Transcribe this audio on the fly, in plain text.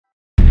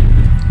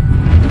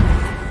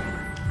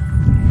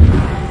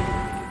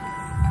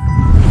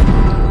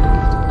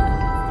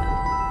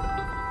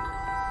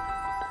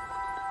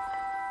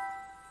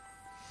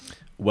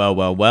Well,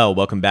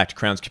 welcome back to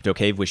Krown's Crypto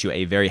Cave. Wish you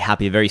a very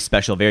happy, very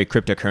special, very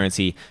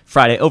cryptocurrency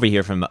Friday over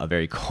here from a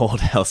very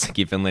cold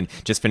Helsinki, Finland.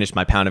 Just finished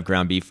my pound of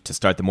ground beef to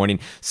start the morning.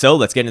 So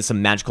let's get into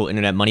some magical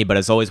internet money. But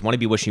as always, want to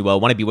be wishing you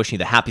well, want to be wishing you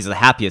the happiest of the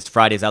happiest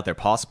Fridays out there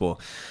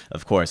possible.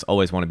 Of course,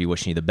 always want to be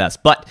wishing you the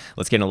best. But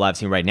let's get into live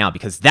stream right now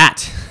because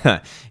that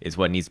is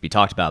what needs to be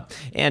talked about.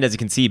 And as you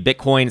can see,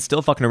 Bitcoin is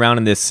still fucking around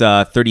in this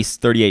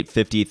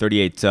 3850,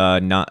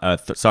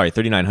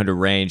 3900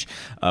 range.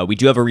 We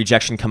do have a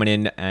rejection coming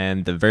in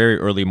and the very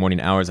early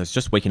morning hours. I was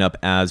just waking up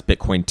as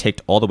Bitcoin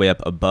ticked all the way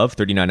up above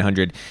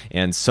 3,900,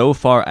 and so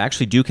far I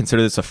actually do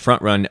consider this a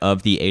front run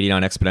of the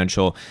 89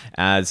 exponential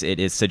as it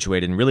is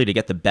situated. And really, to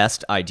get the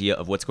best idea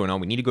of what's going on,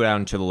 we need to go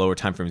down to the lower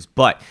time frames.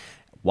 But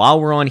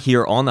while we're on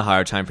here on the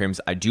higher time frames,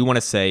 I do want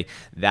to say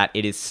that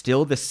it is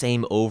still the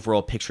same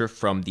overall picture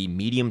from the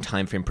medium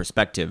time frame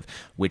perspective.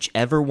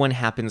 Whichever one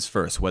happens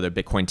first, whether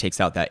Bitcoin takes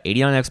out that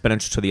 89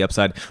 exponential to the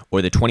upside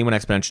or the 21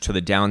 exponential to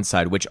the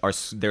downside, which are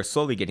they're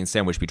slowly getting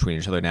sandwiched between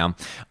each other now.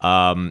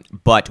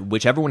 But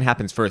whichever one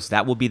happens first,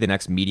 that will be the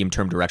next medium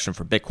term direction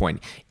for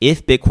Bitcoin.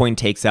 If Bitcoin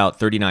takes out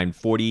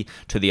 3940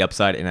 to the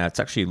upside, and that's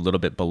actually a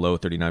little bit below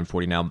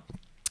 3940 now,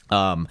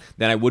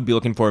 then I would be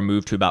looking for a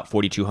move to about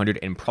 4,200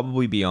 and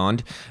probably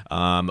beyond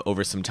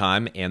over some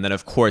time. And then,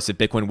 of course, if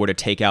Bitcoin were to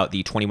take out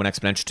the 21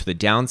 exponential to the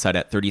downside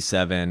at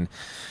 37,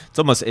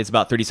 it's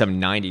about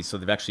 37.90. So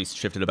they've actually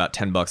shifted about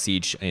 $10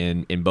 each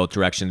in both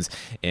directions.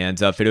 And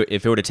if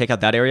it were to take out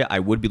that area, I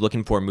would be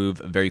looking for a move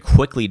very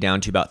quickly down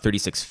to about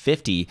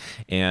 36.50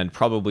 and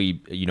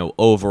probably,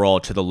 overall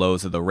to the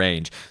lows of the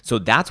range. So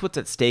that's what's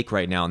at stake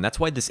right now, and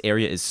that's why this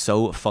area is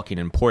so fucking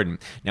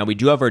important. Now we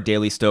do have our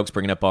daily Stokes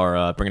bringing up our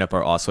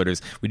oscillators.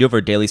 We do have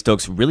our daily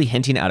Stokes really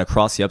hinting at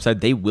across the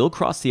upside. They will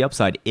cross the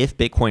upside if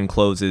Bitcoin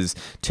closes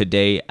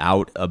today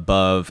out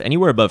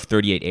anywhere above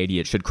 3880.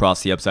 It should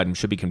cross the upside and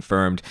should be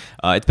confirmed.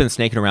 It's been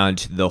snaking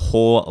around the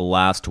whole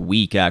last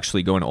week,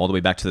 actually going all the way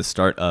back to the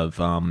start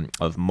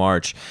of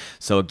March.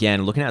 So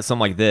again, looking at something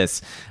like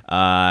this,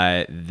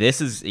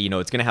 this is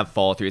it's going to have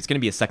follow through. It's going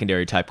to be a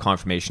secondary type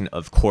confirmation,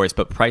 of course,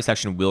 but price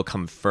action will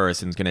come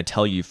first and it's going to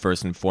tell you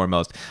first and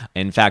foremost.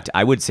 In fact,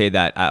 I would say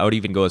that I would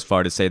even go as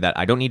far to say that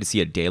I don't need to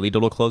see a daily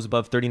dildo close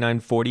above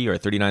 3940 or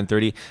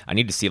 3930. I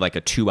need to see like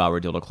a 2-hour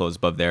dildo close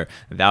above there.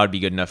 That would be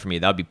good enough for me.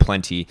 That would be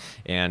plenty.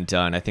 And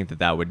I think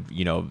that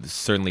would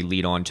certainly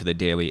lead on to the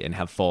daily and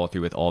have follow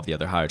through with all of the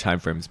other higher time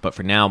frames. But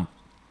for now,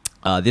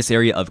 this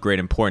area of great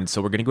importance.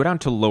 So we're going to go down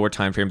to lower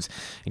time frames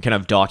and kind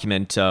of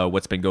document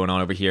what's been going on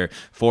over here.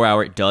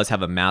 4-hour, it does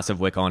have a massive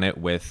wick on it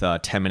with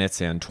 10 minutes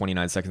and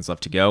 29 seconds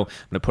left to go. I'm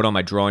going to put on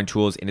my drawing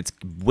tools, and it's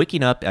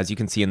wicking up, as you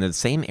can see, in the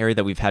same area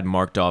that we've had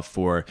marked off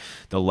for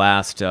the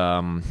last,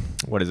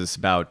 what is this,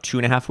 about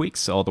 2.5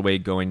 weeks, all the way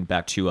going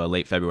back to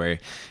late February.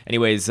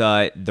 Anyways,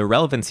 the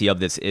relevancy of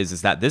this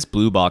is that this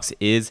blue box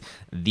is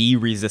the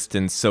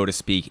resistance, so to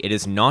speak. It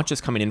is not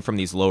just coming in from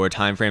these lower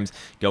time frames,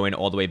 going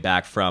all the way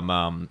back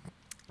from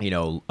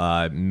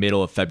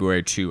middle of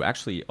February to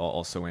actually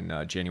also in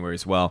January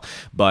as well.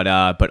 But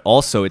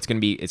also it's gonna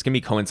be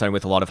coinciding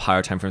with a lot of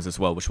higher time frames as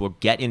well, which we'll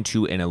get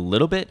into in a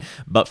little bit.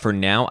 But for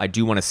now, I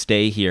do want to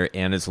stay here.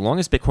 And as long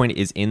as Bitcoin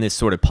is in this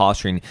sort of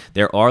posturing,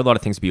 there are a lot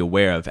of things to be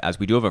aware of. As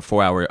we do have a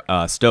 4-hour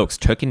Stokes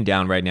ticking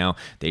down right now.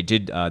 They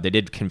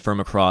did confirm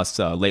across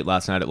late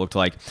last night, it looked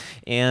like.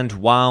 And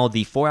while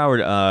the 4-hour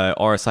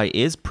RSI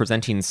is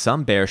presenting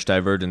some bearish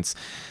divergence,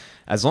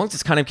 as long as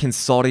it's kind of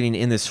consolidating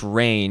in this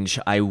range,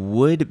 I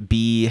would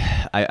be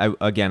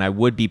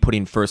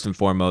putting first and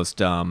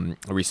foremost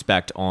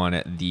respect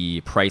on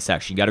the price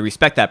action. You got to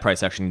respect that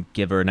price action.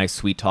 Give her a nice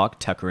sweet talk,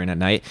 tuck her in at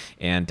night,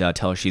 and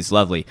tell her she's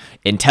lovely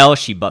until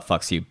she butt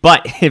fucks you.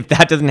 But if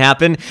that doesn't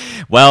happen,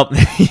 well,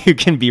 you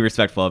can be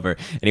respectful of her.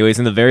 Anyways,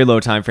 in the very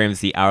low time frames,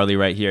 the hourly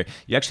right here,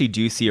 you actually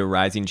do see a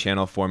rising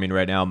channel forming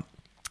right now.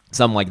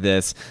 Something like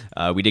this.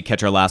 We did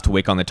catch our last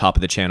wick on the top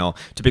of the channel,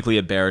 typically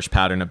a bearish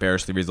pattern, a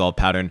bearishly resolved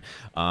pattern.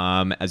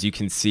 As you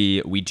can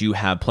see, we do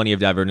have plenty of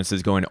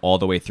divergences going all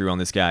the way through on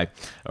this guy,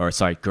 or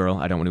sorry, girl.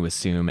 I don't want to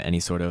assume any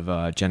sort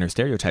of gender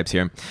stereotypes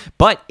here.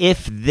 But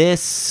if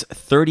this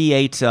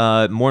 38,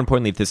 more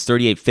importantly, if this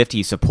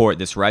 3850 support,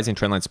 this rising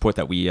trendline support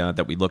that we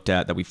looked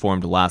at, that we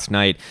formed last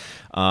night,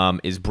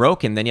 is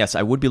broken, then yes,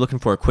 I would be looking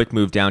for a quick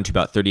move down to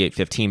about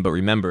 3815. But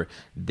remember,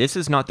 this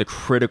is not the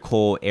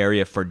critical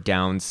area for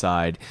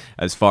downside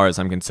as far as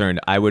I'm concerned.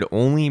 I would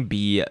only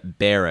be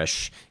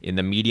bearish in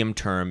the medium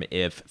term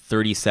if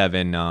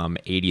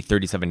 3780,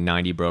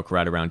 3790 broke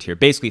right around here,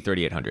 basically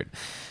 3800.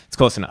 It's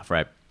close enough,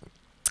 right?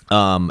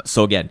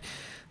 So again,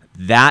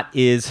 that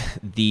is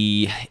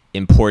the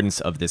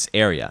importance of this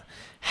area.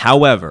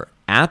 However,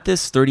 at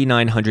this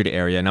 3900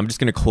 area, and I'm just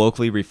going to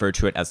colloquially refer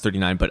to it as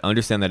 39, but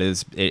understand that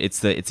it's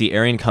the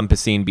area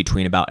encompassing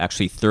between about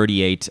actually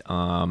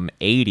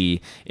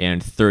 3880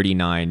 and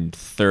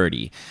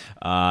 3930.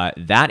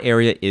 That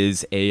area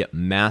is a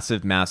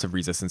massive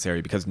resistance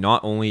area, because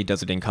not only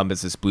does it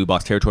encompass this blue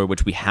box territory,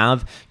 which we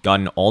have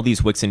gotten all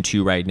these wicks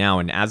into right now,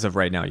 and as of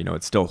right now,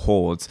 it still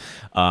holds,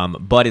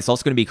 but it's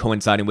also going to be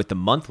coinciding with the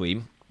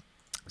monthly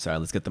Sorry,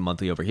 let's get the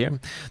monthly over here.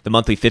 The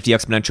monthly 50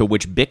 exponential,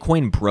 which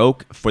Bitcoin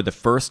broke for the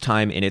first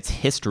time in its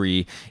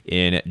history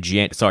in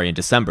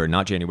December,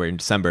 not January, in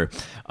December.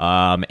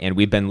 And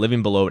we've been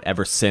living below it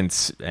ever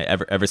since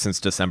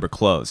December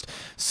closed.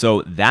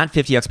 So that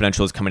 50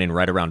 exponential is coming in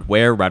right around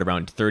where? Right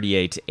around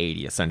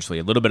 3880, essentially,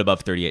 a little bit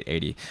above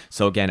 3880.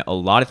 So again, a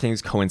lot of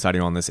things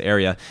coinciding on this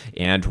area.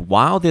 And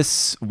while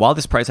this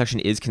price action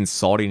is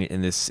consolidating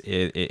in this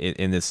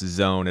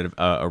zone at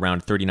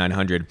around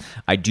 3900,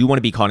 I do want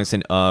to be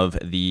cognizant of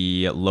the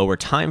lower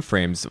time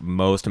frames,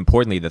 most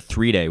importantly the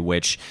 3-day,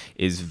 which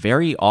is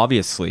very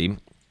obviously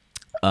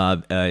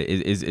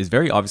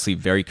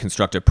very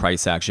constructive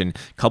price action,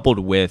 coupled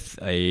with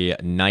a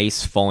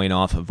nice falling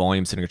off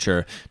volume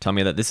signature, telling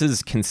me that this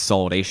is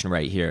consolidation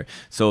right here.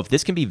 So if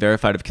this can be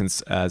verified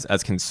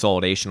as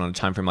consolidation on a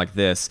time frame like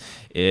this,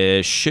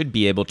 it should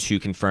be able to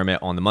confirm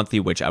it on the monthly,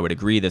 which I would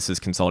agree this is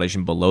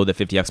consolidation below the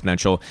 50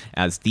 exponential,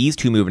 as these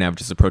two moving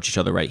averages approach each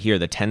other right here,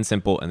 the 10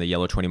 simple and the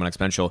yellow 21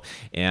 exponential.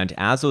 And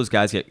as those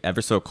guys get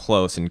ever so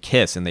close and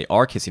kiss, and they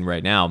are kissing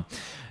right now,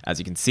 as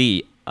you can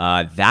see,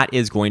 that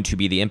is going to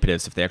be the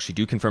impetus, if they actually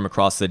do confirm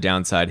across the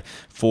downside,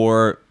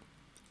 for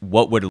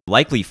what would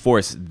likely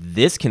force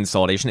this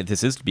consolidation, if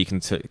this is to be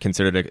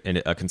considered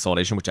a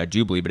consolidation, which I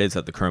do believe it is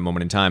at the current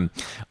moment in time.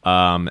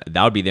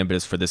 That would be the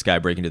impetus for this guy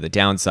breaking to the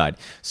downside.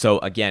 So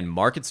again,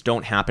 markets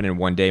don't happen in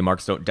one day.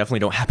 Markets definitely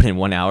don't happen in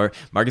 1 hour.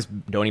 Markets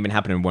don't even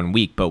happen in 1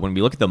 week. But when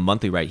we look at the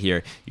monthly right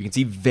here, you can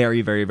see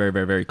very, very, very,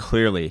 very, very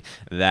clearly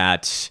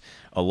that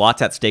a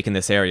lot's at stake in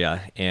this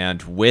area.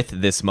 And with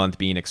this month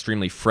being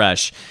extremely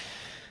fresh,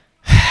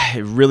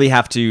 I'd really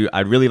like to,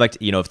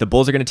 if the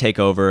bulls are going to take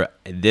over,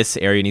 this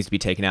area needs to be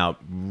taken out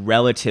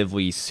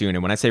relatively soon.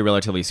 And when I say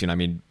relatively soon, I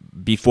mean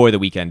before the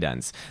weekend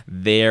ends.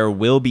 There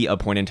will be a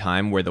point in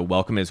time where the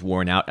welcome is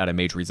worn out at a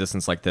major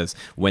resistance like this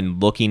when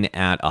looking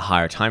at a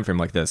higher time frame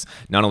like this.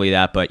 Not only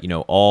that, but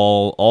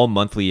all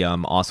monthly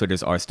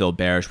oscillators are still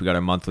bearish. We got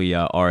our monthly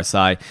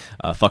RSI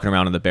fucking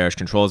around in the bearish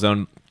control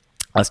zone.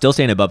 Still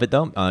staying above it,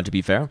 though, to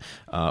be fair.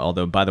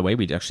 Although, by the way,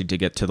 we actually did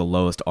get to the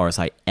lowest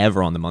RSI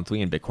ever on the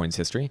monthly in Bitcoin's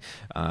history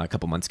a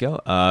couple months ago.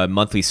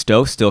 Monthly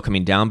Stokes still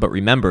coming down, but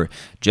remember,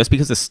 just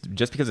because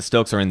the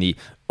Stokes are in the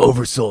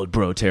oversold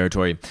bro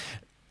territory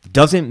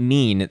doesn't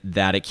mean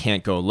that it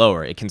can't go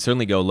lower. It can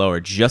certainly go lower.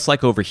 Just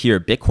like over here,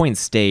 Bitcoin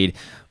stayed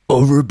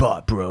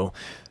overbought, bro,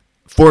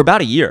 for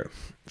about a year.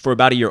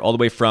 All the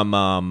way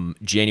from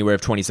January of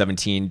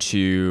 2017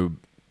 to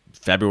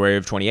February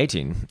of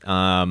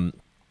 2018.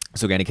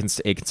 So again, it can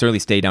certainly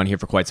stay down here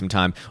for quite some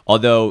time.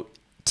 Although,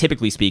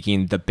 typically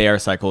speaking, the bear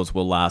cycles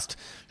will last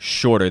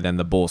shorter than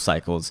the bull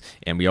cycles,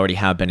 and we already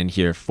have been in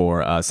here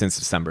for since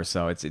December.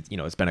 So it's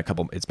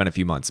been a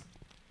few months.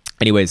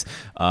 Anyways,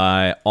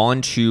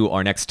 on to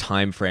our next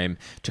time frame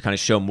to kind of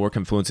show more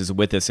confluences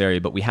with this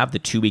area. But we have the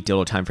 2-week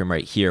dildo time frame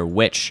right here,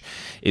 which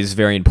is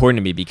very important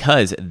to me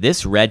because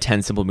this red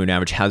 10 simple moving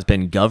average has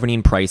been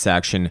governing price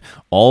action,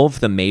 all of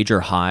the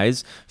major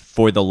highs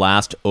for the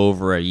last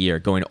over a year,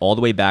 going all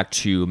the way back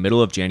to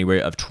middle of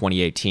January of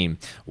 2018.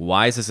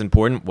 Why is this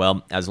important?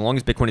 Well, as long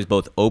as Bitcoin is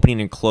both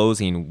opening and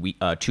closing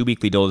 2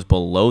 weekly dildos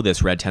below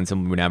this red 10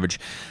 simple moving average,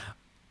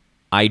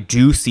 I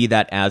do see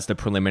that as the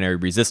preliminary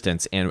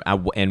resistance. And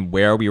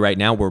where are we right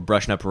now? We're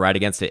brushing up right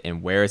against it.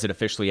 And where is it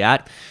officially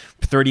at?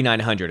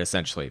 3,900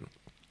 essentially.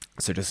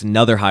 So just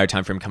another higher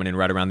time frame coming in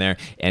right around there.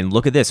 And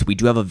look at this. We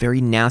do have a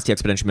very nasty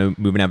exponential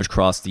moving average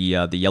across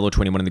the yellow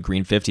 21 and the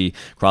green 50,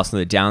 crossing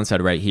the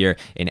downside right here.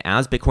 And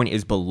as Bitcoin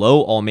is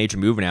below all major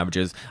moving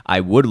averages,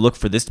 I would look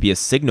for this to be a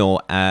signal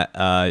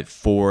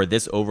for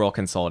this overall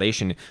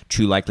consolidation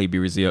to likely be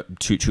resolved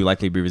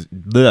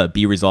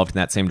in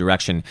that same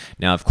direction.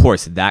 Now, of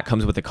course, that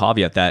comes with the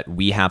caveat that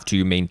we have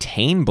to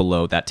maintain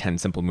below that 10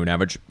 simple moving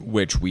average,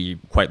 which we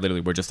quite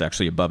literally were just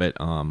actually above it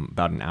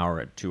about an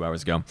hour, 2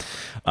 hours ago.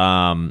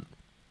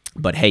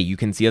 But hey, you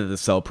can see that the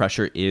sell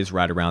pressure is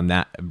right around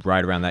that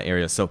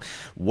area. So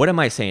what am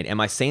I saying?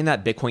 Am I saying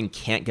that Bitcoin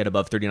can't get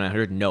above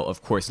 3,900? No,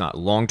 of course not.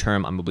 Long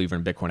term, I'm a believer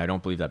in Bitcoin. I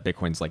don't believe that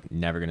Bitcoin's like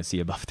never going to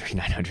see above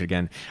 3,900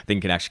 again. I think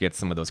it can actually get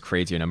some of those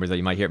crazier numbers that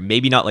you might hear.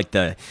 Maybe not like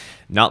the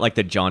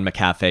John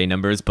McAfee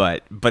numbers,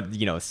 but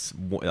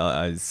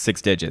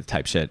 6 digit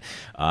type shit.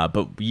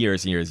 But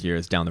years and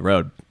years down the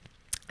road.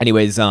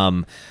 Anyways,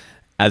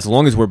 as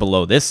long as we're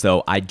below this,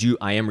 though, I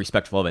am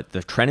respectful of it.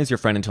 The trend is your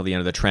friend until the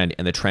end of the trend,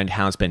 and the trend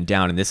has been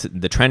down, and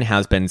the trend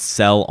has been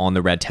sell on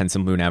the red 10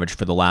 simple moving average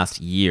for the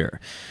last year.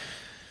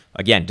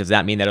 Again, does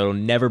that mean that it'll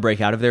never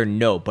break out of there?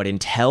 No, but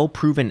until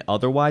proven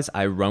otherwise,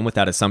 I run with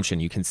that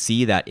assumption. You can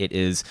see that it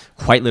is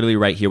quite literally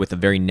right here with a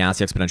very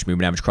nasty exponential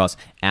moving average cross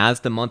as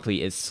the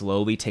monthly is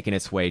slowly taking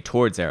its way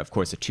towards there. Of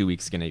course, the 2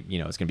 weeks is going to, it's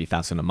going to be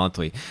faster than a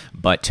monthly.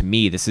 But to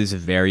me, this is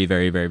very,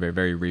 very, very, very,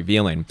 very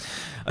revealing,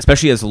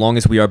 especially as long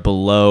as we are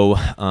below.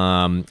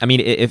 I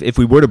mean, if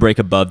we were to break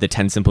above the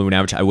 10 simple moving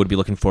average, I would be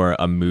looking for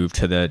a move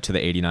to the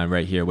 89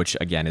 right here, which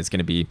again is going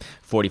to be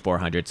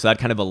 4,400. So that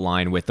kind of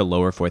align with the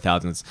lower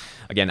 4,000s.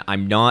 Again,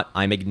 again,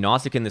 I'm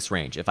agnostic in this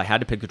range. If I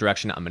had to pick a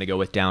direction, I'm going to go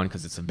with down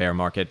because it's a bear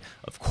market,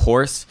 of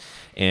course.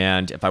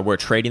 And if I were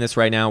trading this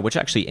right now, which I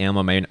actually am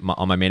on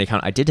my main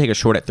account, I did take a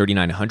short at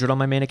 3,900 on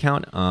my main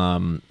account.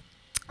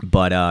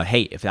 But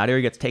hey, if that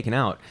area gets taken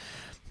out,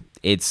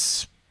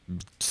 it's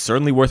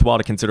certainly worthwhile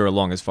to consider a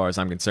long as far as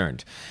I'm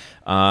concerned.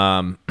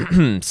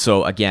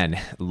 So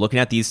again, looking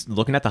at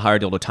the higher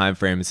delta time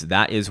frames,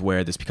 that is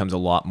where this becomes a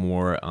lot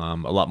more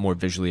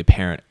visually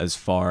apparent as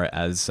far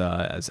as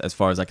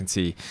I can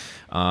see.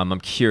 I'm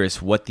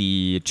curious what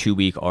the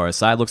 2-week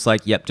RSI looks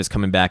like. Yep, just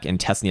coming back and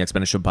testing the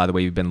exponential. By the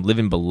way, we've been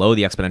living below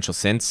the exponential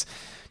since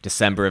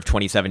December of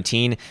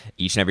 2017.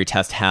 Each and every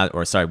test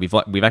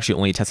we've actually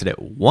only tested it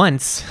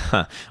once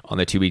on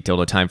the 2-week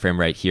dildo time frame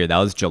right here. That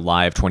was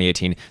July of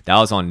 2018. That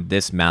was on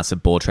this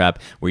massive bull trap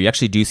where you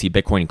actually do see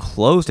Bitcoin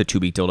closed a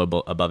 2-week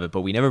dildo above it,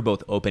 but we never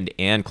both opened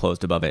and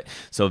closed above it.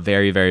 So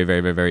very, very,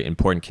 very, very, very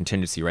important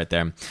contingency right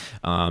there,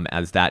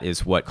 as that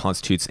is what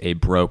constitutes a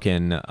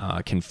broken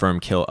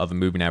confirmed kill of a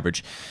moving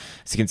average.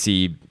 As you can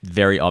see,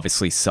 very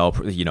obviously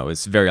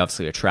it's very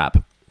obviously a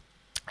trap.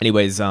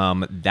 Anyways,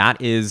 that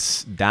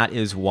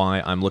is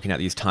why I'm looking at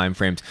these time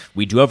frames.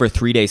 We do have our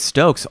 3-day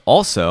Stokes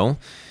also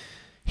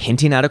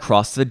hinting at a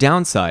cross to the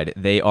downside.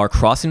 They are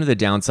crossing to the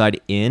downside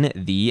in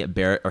the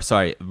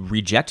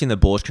rejecting the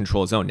bullish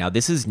control zone. Now,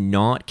 this is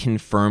not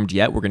confirmed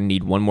yet. We're going to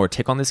need one more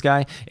tick on this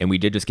guy, and we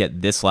did just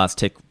get this last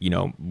tick,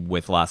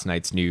 with last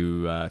night's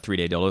new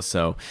 3-day dildo.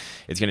 So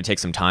it's going to take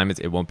some time.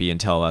 It won't be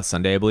until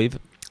Sunday, I believe.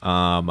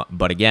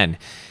 But again,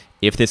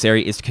 if this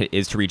area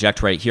is to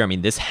reject right here, I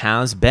mean, this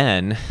has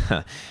been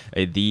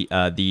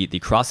the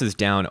crosses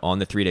down on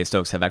the 3-day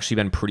Stokes have actually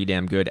been pretty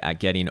damn good at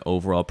getting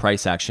overall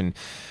price action.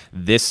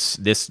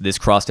 This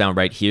cross down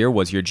right here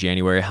was your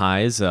January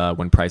highs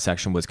when price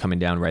action was coming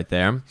down right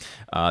there.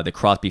 The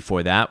cross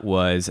before that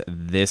was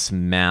this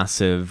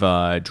massive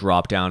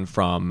drop down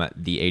from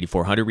the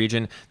 8,400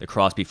 region. The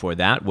cross before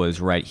that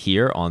was right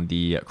here on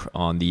the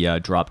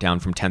drop down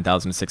from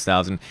 10,000 to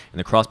 6,000, and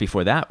the cross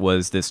before that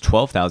was this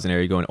 12,000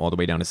 area going all the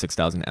way down to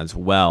 6,000 as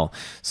well.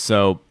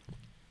 So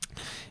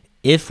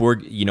if we're,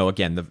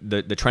 again,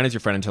 the trend is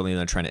your friend until the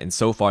end of the trend, and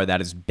so far that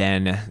has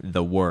been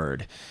the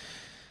word.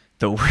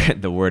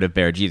 The word of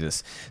Bear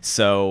Jesus.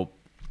 So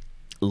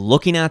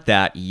looking at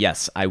that,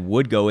 yes, I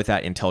would go with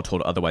that until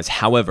told otherwise.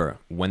 However,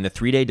 when the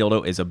 3-day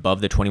dildo is above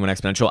the 21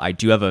 exponential, I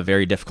do have a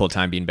very difficult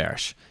time being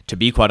bearish. To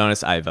be quite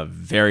honest, I have a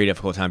very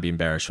difficult time being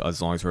bearish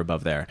as long as we're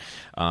above there.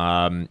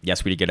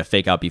 Yes, we did get a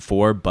fake out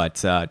before,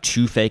 but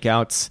 2 fake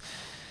outs,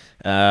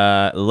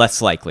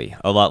 less likely,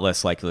 a lot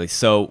less likely.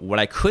 So what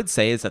I could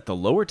say is that the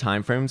lower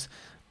time frames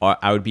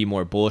I would be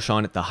more bullish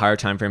on. The higher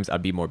time frames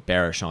I'd be more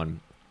bearish on.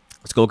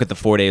 Let's go look at the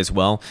 4-day as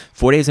well.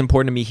 4-day is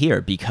important to me here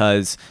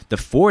because the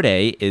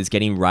 4-day is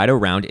getting right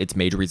around its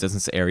major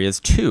resistance areas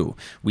too.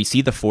 We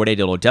see the 4-day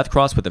dildo death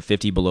cross with the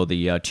 50 below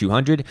the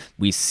 200.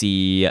 We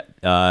see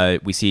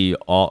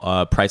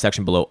all price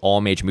action below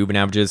all major moving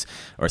averages,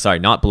 or sorry,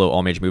 not below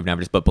all major moving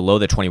averages, but below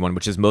the 21,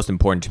 which is most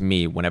important to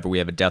me. Whenever we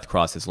have a death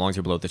cross, as long as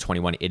you're below the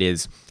 21, it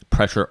is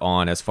pressure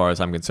on as far as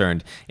I'm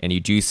concerned. And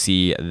you do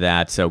see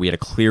that we had a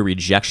clear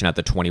rejection at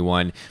the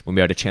 21 when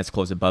we had a chance to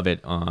close above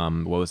it.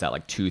 What was that,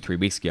 like 2-3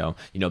 weeks ago?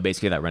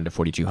 Basically that ran to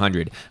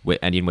 4,200,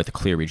 ending with a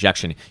clear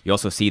rejection. You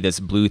also see this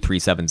blue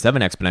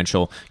 377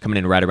 exponential coming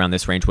in right around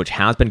this range, which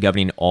has been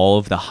governing all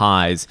of the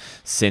highs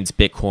since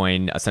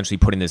Bitcoin essentially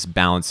putting this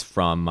bounce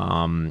from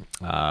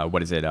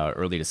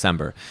early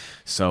December.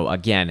 So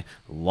again,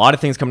 a lot of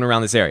things coming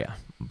around this area.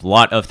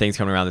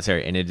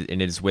 And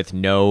it is with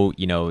no,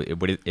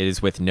 it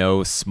is with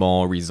no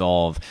small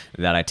resolve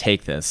that I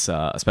take this,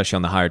 especially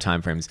on the higher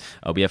time frames.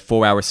 We have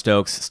 4-hour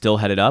Stokes still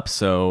headed up,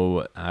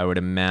 so I would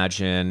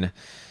imagine.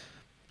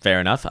 Fair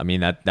enough. I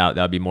mean, that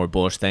would be more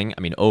bullish thing.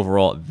 I mean,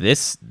 overall,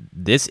 this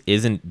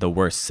isn't the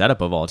worst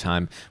setup of all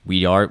time.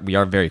 We are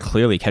very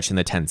clearly catching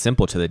the 10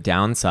 simple to the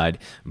downside,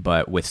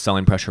 but with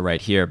selling pressure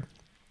right here,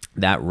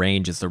 that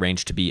range is the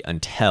range to be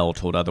until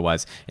told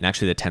otherwise. And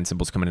actually, the 10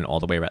 simple's coming in all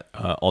the way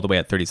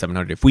at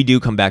 3,700. If we do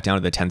come back down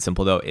to the 10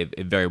 simple, though,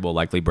 it very will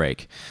likely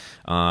break.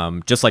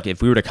 Just like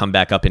if we were to come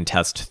back up and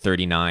test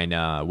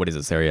 39, what is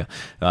this area?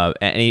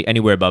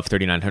 Anywhere above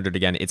 3,900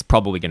 again, it's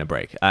probably going to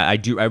break. I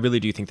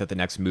really do think that the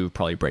next move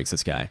probably breaks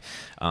this guy.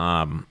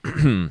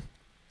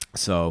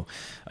 So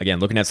again,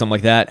 looking at something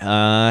like that,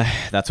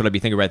 that's what I'd be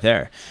thinking right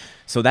there.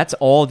 So that's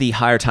all the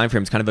higher time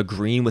frames kind of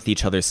agreeing with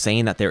each other,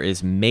 saying that there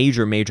is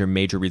major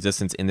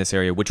resistance in this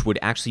area, which would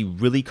actually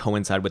really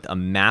coincide with a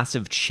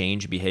massive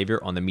change in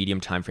behavior on the medium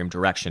time frame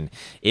direction.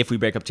 If we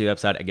break up to the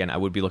upside, again, I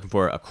would be looking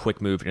for a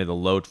quick move into the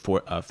low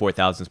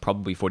 4,000s,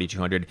 probably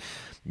 4,200.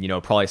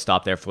 Probably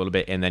stop there for a little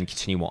bit and then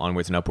continue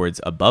onwards and upwards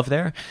above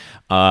there.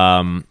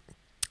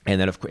 And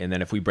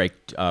then if we break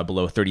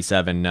below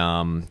 37,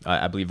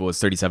 I believe it was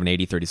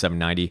 37.80,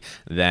 37.90,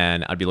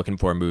 then I'd be looking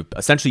for a move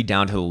essentially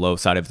down to the low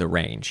side of the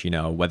range. You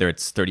know, whether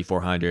it's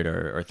 3,400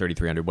 or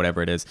 3,300,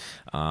 whatever it is.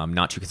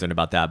 Not too concerned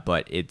about that,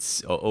 but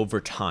it's over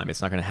time.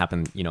 It's not going to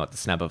happen, you know, at the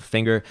snap of a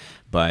finger.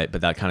 But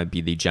that kind of be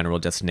the general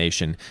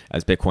destination,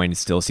 as Bitcoin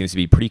still seems to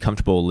be pretty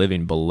comfortable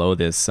living below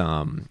this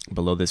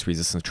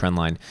resistance trend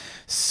line.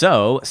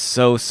 So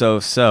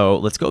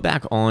let's go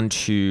back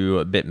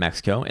onto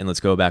BitMexico and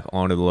let's go back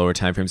onto the lower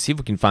time frame. See if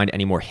we can find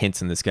any more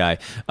hints in this guy.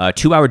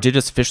 2-hour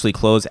digits officially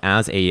close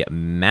as a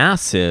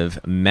massive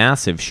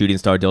shooting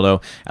star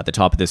dildo at the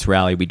top of this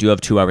rally. We do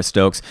have 2-hour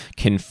Stokes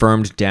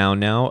confirmed down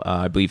now.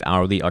 I believe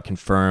hourly are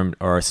confirmed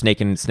or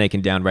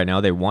snaking down right now.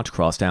 They want to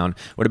cross down.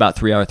 What about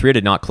 3-hour? 3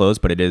 did not close,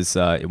 but it is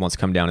it wants to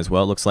come down as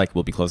well. It looks like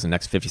we'll be closing the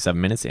next 57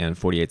 minutes and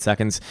 48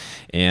 seconds.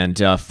 And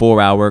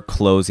 4-hour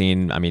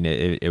closing. I mean,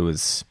 it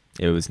was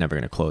never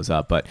going to close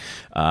up, but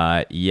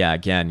yeah,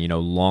 again, you know,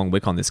 long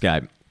wick on this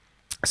guy.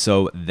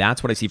 So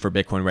that's what I see for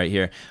Bitcoin right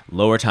here.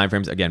 Lower time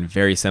frames, again,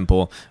 very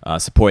simple.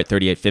 Support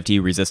 3850,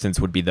 resistance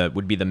would be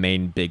the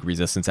main big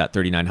resistance at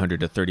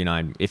 3900 to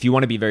 39. If you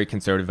want to be very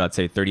conservative, I'd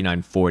say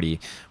 3940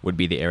 would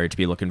be the area to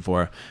be looking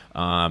for.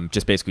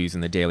 Just basically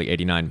using the daily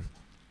 89.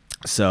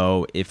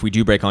 So if we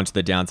do break onto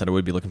the downside, I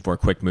would be looking for a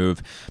quick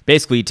move,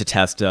 basically to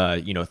test,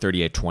 you know,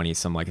 3820,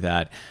 something like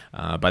that.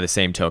 By the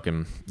same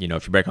token, you know,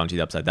 if you break onto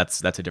the upside,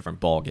 that's a different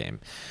ball game.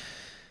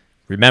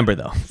 Remember,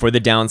 though, for the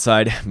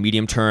downside,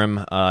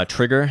 medium-term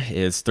trigger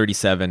is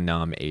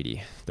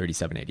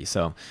 37.80.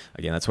 So,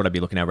 again, that's what I'd be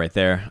looking at right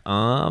there.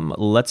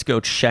 Let's go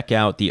check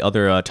out the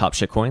other top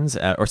shitcoins.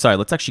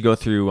 Let's actually go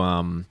through.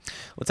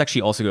 Let's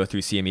actually also go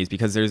through CMEs,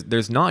 because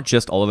there's not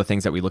just all of the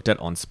things that we looked at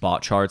on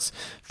spot charts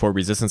for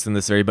resistance in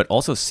this area, but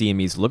also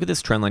CMEs. Look at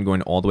this trend line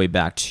going all the way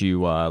back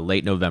to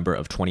late November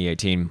of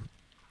 2018.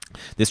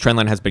 This trend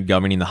line has been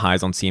governing the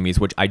highs on CMEs,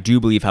 which I do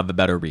believe have a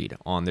better read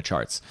on the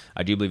charts.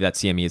 I do believe that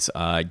CMEs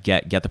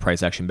get the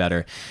price action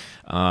better.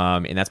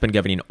 And that's been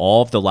governing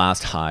all of the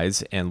last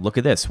highs. And look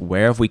at this.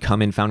 Where have we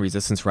come and found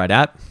resistance right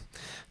at?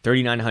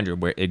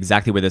 3,900,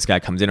 exactly where this guy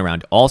comes in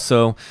around.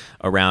 Also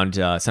around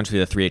essentially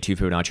the 382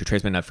 Fibonacci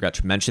retracement. I forgot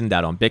to mention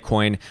that on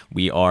Bitcoin,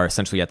 we are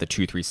essentially at the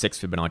 236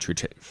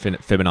 Fibonacci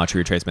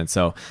retracement.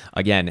 So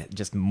again,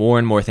 just more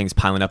and more things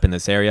piling up in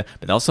this area.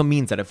 But that also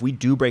means that if we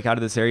do break out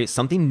of this area,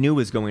 something new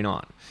is going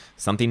on.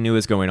 Something new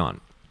is going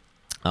on.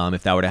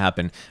 If that were to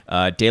happen.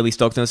 Daily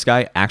Stokes in the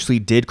sky actually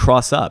did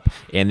cross up,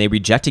 and they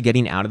rejected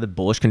getting out of the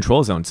bullish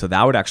control zone. So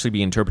that would actually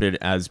be interpreted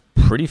as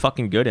pretty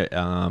fucking good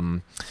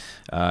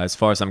as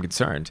far as I'm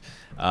concerned.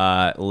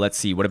 Let's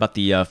see. What about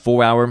the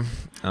 4-hour?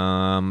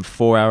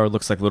 4-hour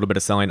looks like a little bit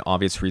of selling.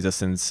 Obvious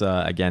resistance.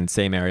 Again,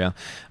 same area.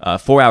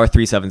 4-hour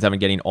 377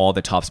 getting all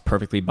the tops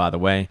perfectly, by the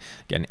way.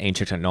 Again,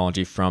 ancient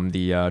technology from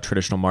the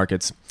traditional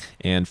markets.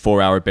 And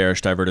 4-hour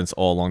bearish divergence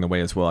all along the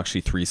way as well.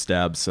 Actually, 3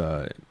 stabs.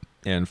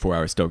 And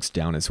 4-hour Stokes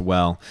down as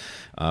well.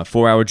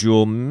 4-hour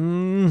Jewel,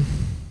 I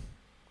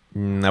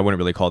wouldn't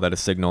really call that a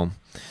signal.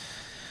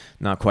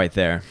 Not quite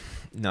there.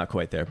 Not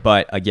quite there.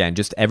 But again,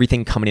 just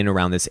everything coming in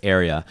around this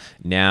area.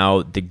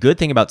 Now, the good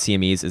thing about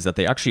CMEs is that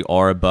they actually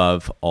are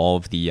above all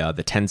of the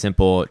 10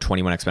 simple,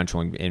 21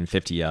 exponential, and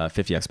 50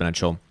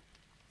 exponential.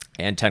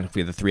 And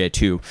technically the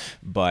 382.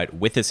 But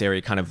with this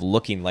area kind of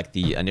looking like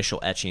the initial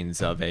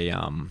etchings of a...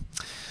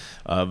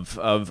 of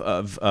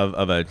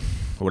a,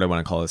 what do I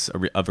want to call this,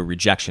 of a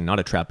rejection, not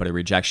a trap, but a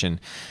rejection,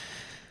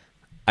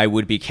 I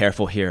would be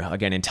careful here.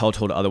 Again, Intel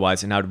told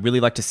otherwise, and I would really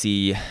like to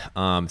see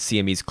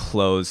CMEs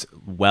close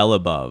well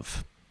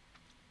above.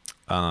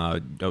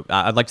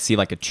 I'd like to see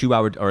like a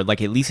 2-hour or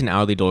like at least an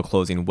hourly dollar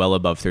closing well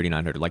above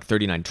 3,900, like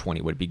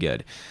 3920 would be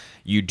good.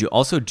 You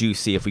also do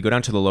see, if we go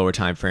down to the lower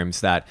time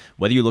frames, that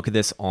whether you look at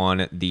this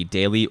on the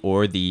daily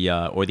or the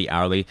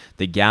hourly,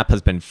 the gap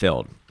has been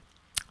filled.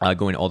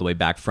 Going all the way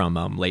back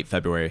from late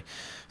February.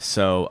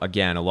 So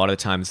again, a lot of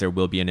the times there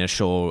will be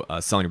initial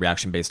selling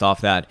reaction based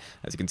off that.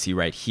 As you can see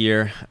right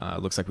here,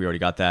 looks like we already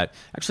got that.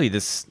 Actually,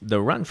 the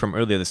run from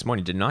earlier this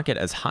morning did not get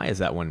as high as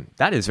that one.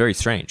 That is very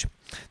strange.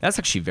 That's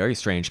actually very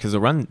strange, because the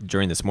run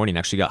during this morning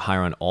actually got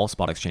higher on all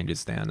spot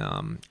exchanges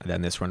than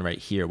this run right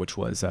here, which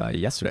was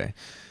yesterday.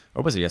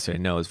 Or was it yesterday?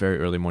 No, it was very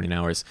early morning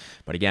hours.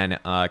 But again,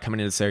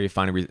 coming into this area,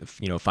 finding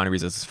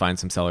resistance, find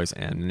some sellers,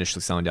 and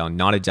initially selling down.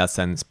 Not a death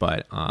sentence,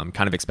 but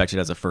kind of expected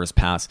as a first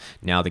pass.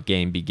 Now the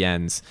game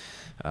begins.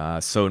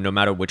 So no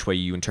matter which way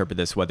you interpret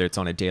this, whether it's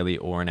on a daily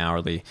or an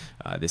hourly,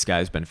 this guy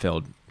has been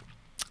filled.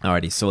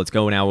 Alrighty, so let's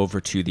go now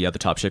over to the other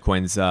top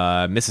shitcoins.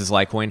 Mrs.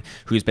 Litecoin,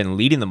 who's been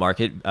leading the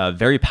market,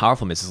 very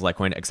powerful Mrs.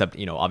 Litecoin, except,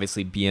 you know,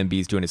 obviously BNB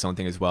is doing its own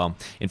thing as well.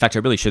 In fact, I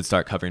really should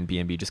start covering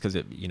BNB just because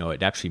it, you know,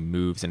 it actually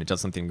moves and it does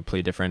something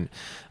completely different,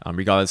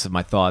 regardless of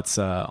my thoughts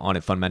on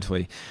it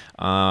fundamentally.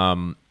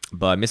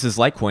 But Mrs.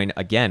 Litecoin,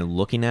 again,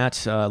 looking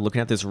at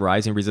this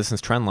rising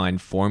resistance trend line,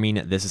 forming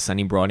this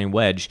ascending broadening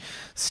wedge,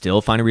 still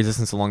finding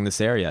resistance along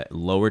this area.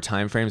 Lower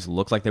time frames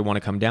look like they want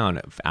to come down.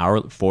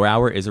 4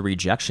 hour is a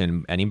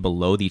rejection, ending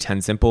below the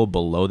 10 simple,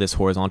 below this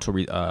horizontal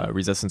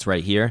resistance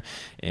right here,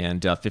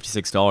 and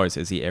 $56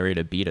 is the area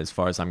to beat as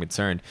far as I'm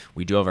concerned.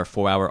 We do have our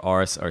 4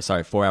 hour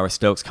 4 hour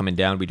Stokes coming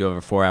down. We do have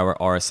a 4 hour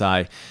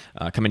RSI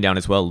coming down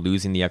as well,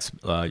 losing the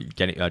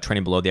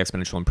trending below the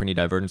exponential and printing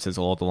divergences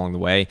all along the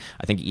way.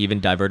 I think even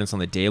divergence on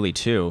the daily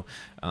too.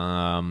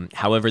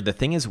 However, the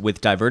thing is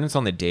with divergence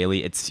on the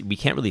daily, we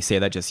can't really say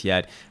that just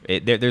yet.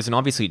 There's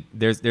obviously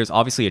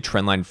a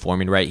trend line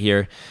forming right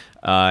here.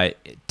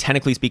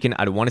 Technically speaking,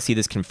 I'd want to see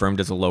this confirmed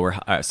as a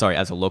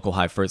as a local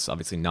high first.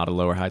 Obviously not a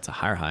lower high, it's a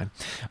higher high.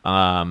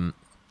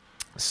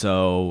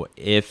 So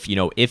if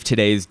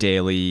today's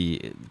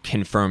daily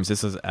confirms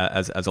this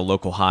as a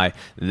local high,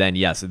 then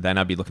yes, then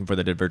I'd be looking for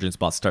the divergence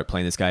spots, start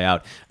playing this guy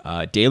out.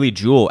 Daily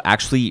Jewel,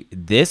 actually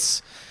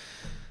this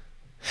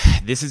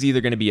is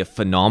either going to be a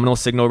phenomenal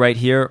signal right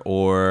here,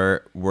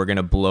 or we're going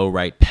to blow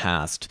right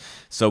past.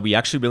 So we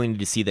actually really need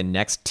to see the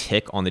next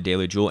tick on the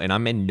Daily Jewel, and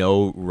I'm in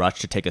no rush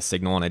to take a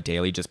signal on a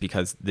daily just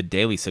because the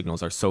daily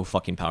signals are so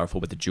fucking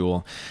powerful with the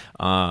Jewel.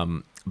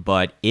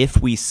 But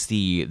if we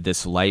see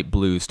this light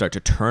blue start to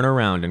turn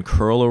around and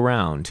curl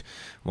around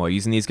while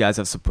using these guys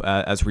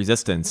as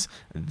resistance,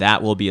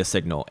 that will be a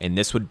signal. And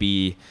this would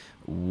be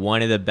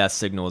one of the best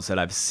signals that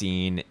I've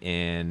seen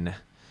in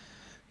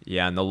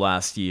the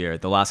last year.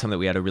 The last time that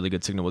we had a really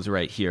good signal was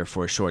right here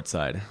for a short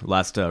side.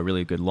 Last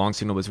really good long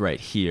signal was right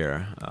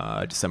here,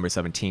 December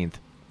 17th.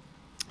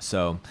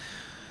 So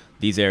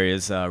these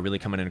areas really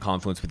coming in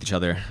confluence with each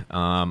other.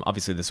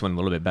 Obviously this one a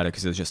little bit better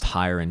because it was just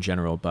higher in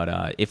general,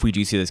 but if we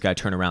do see this guy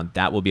turn around,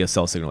 that will be a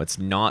sell signal. It's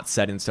not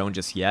set in stone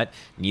just yet.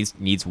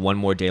 Needs one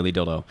more daily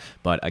dildo.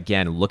 But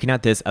again, looking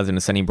at this as an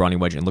ascending broadening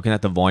wedge and looking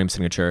at the volume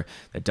signature,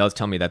 that does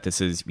tell me that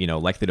this is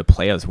likely to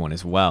play as one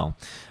as well.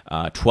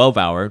 12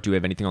 hour, do we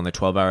have anything on the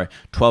 12 hour?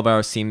 12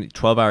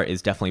 hour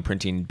is definitely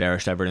printing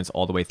bearish divergence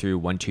all the way through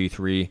 1, 2,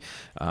 3.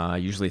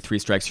 Usually 3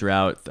 strikes you're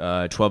out.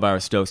 12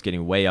 hour Stokes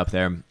getting way up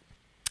there.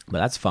 But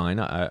that's fine.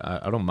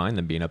 I don't mind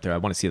them being up there. I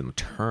want to see them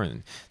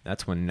turn.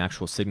 That's when an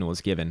actual signal is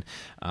given.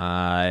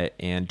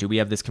 And do we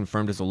have this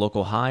confirmed as a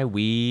local high?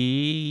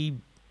 We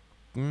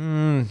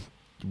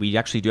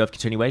actually do have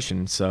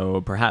continuation.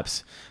 So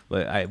perhaps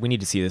we need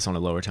to see this on a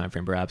lower time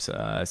frame. Perhaps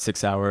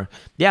 6 hour.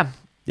 Yeah,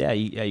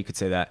 you could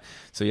say that.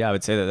 So yeah, I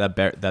would say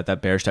that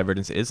bearish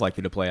divergence is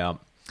likely to play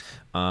out.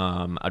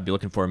 I'd be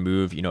looking for a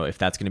move. If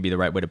that's going to be the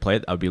right way to play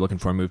it, I'd be looking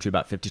for a move to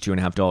about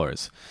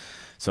 $52.50.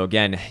 So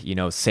again,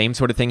 same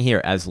sort of thing here.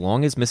 As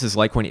long as Mrs.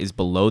 Litecoin is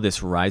below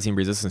this rising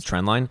resistance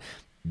trend line,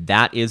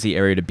 that is the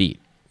area to beat.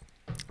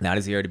 That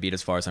is the area to beat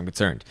as far as I'm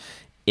concerned.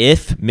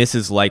 If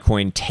Mrs.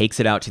 Litecoin takes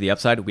it out to the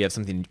upside, we have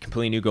something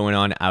completely new going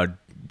on. I would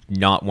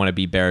not want to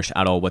be bearish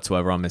at all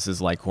whatsoever on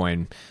Mrs.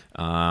 Litecoin.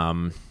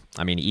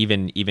 I mean,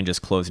 even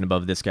just closing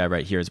above this guy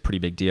right here is a pretty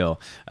big deal.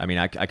 I mean,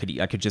 I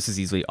could just as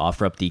easily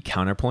offer up the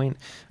counterpoint.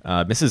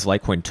 Mrs.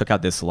 Litecoin took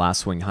out this last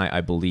swing high,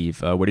 I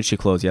believe. Where did she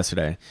close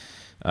yesterday?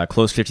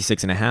 Closed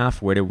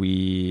 56.5. Where do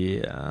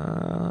we?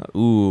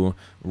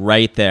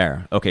 Right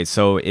there. Okay,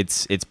 so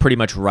it's pretty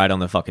much right on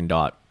the fucking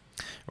dot.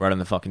 Right on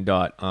the fucking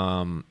dot.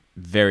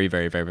 Very,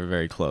 very, very,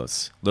 very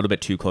close. A little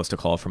bit too close to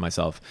call for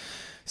myself.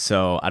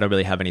 So I don't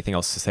really have anything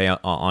else to say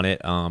on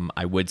it.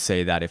 I would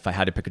say that if I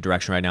had to pick a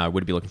direction right now, I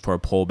would be looking for a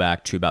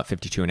pullback to about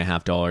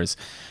 $52.50.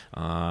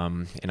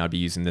 And I'd be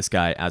using this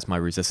guy as my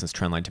resistance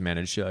trend line to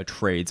manage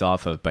trades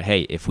off of. But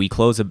hey, if we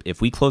close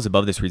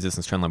above this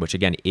resistance trend line, which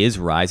again is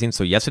rising.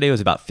 So yesterday it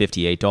was about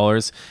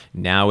 $58.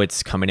 Now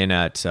it's coming in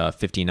at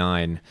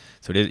 59.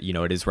 So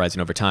it is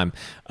rising over time.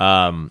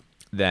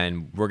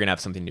 Then we're going to have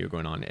something new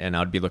going on. And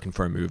I'd be looking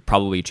for a move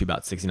probably to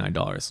about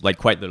 $69, like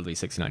quite literally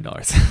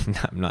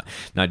 $69. I'm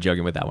not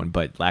joking with that one,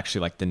 but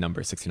actually like the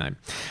number 69.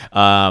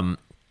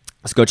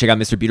 Let's go check out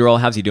Mr. Beaterall.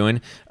 How's he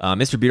doing?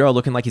 Mr. Beaterall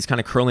looking like he's kind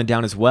of curling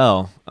down as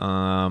well.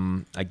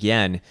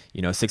 Again,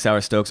 6 hour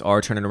Stokes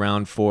are turning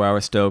around. 4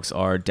 hour Stokes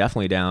are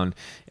definitely down.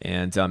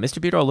 And Mr.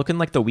 Beaterall looking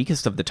like the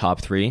weakest of the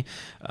top three.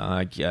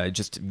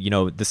 Just,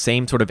 the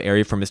same sort of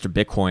area for Mr.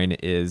 Bitcoin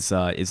is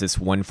this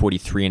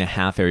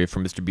 143.5 area for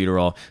Mr.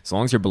 Beaterall. As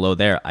long as you're below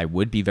there, I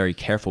would be very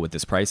careful with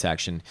this price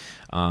action.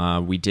 We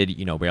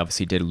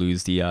obviously did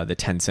lose the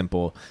 10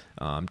 simple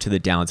to the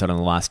downside on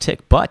the last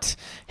tick. But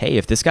hey,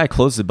 if this guy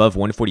closes above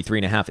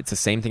 143.5, it's the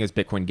same thing as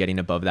Bitcoin getting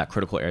above that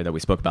critical area that we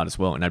spoke about as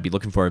well. And I'd be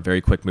looking for a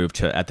very quick move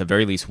to, at the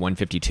very least,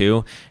 152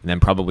 and then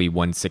probably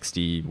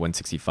 160,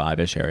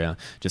 165-ish area,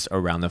 just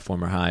around the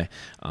former high.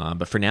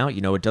 But for now,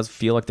 it does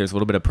feel like there's a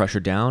little bit of pressure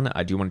down.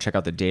 I do want to check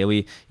out the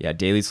daily. Yeah,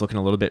 daily's looking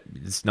a little bit,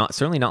 it's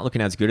certainly not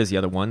looking as good as the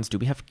other ones. Do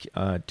we have,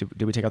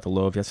 did we take out the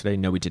low of yesterday?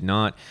 No, we did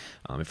not.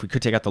 If we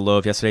could take out the low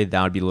of yesterday,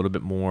 that would be a little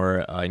bit more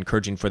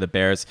encouraging for the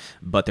bears.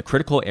 But the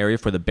critical area area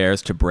for the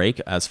bears to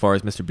break as far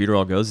as Mr.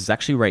 Buterol goes is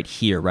actually right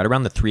here, right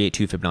around the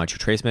 382 Fibonacci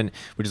retracement,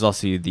 which is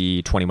also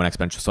the 21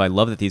 exponential. So I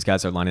love that these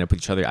guys are lining up with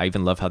each other. I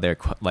even love how they're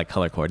like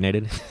color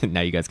coordinated.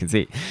 Now you guys can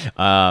see.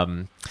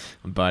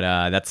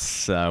 But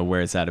that's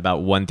where it's at,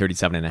 about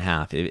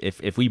 137.5.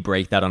 If we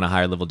break that on a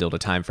higher level delta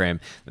time frame,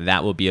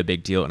 that will be a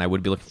big deal, and I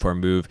would be looking for a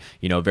move,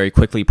 very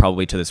quickly,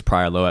 probably to this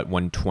prior low at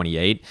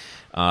 128.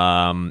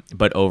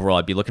 But overall,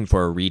 I'd be looking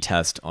for a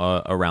retest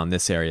around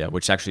this area,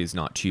 which actually is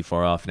not too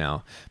far off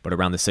now, but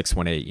around the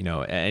 618,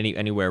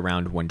 anywhere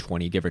around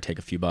 120, give or take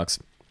a few bucks,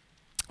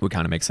 would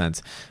kind of make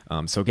sense.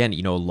 So again,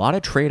 a lot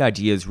of trade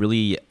ideas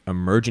really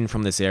emerging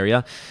from this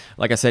area.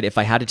 Like I said, if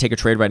I had to take a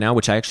trade right now,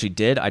 which I actually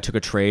did, I took a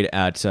trade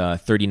at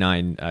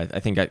 39. I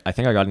think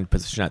I got in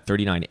position at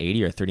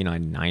 39.80 or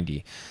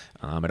 39.90.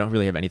 I don't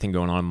really have anything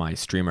going on in my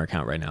streamer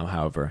account right now,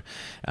 however,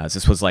 as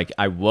this was like,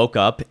 I woke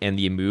up and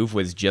the move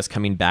was just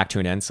coming back to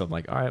an end. So I'm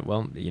like, all right,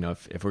 well,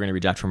 if we're going to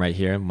reject from right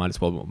here, might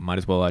as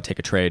well take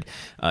a trade.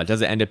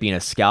 Does it end up being a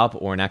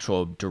scalp or an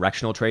actual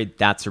directional trade?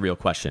 That's a real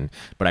question,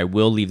 but I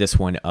will leave this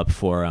one up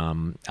for,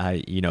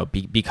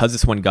 because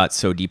this one got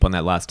so deep on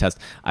that last test,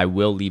 I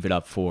will leave it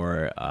up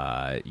for,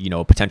 a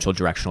potential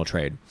directional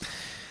trade.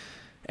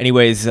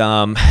 Anyways,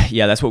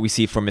 yeah, that's what we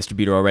see from Mr.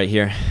 Buterol right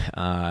here.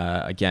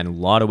 Again, a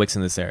lot of wicks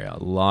in this area,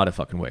 a lot of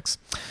fucking wicks.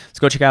 Let's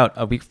go check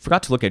out, we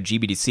forgot to look at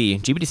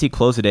GBTC. GBTC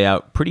closed the day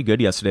out pretty good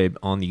yesterday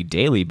on the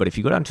daily, but if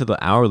you go down to the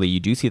hourly,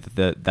 you do see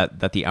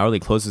that the hourly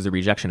closes a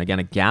rejection. Again,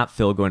 a gap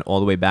fill going all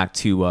the way back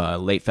to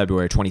late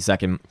February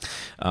 22nd,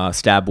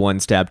 stab 1,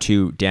 stab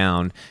 2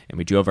 down, and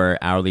we do have our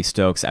hourly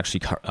Stokes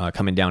actually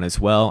coming down as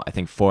well. I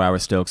think 4-hour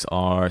Stokes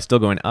are still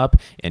going up,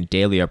 and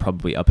daily are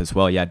probably up as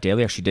well. Yeah,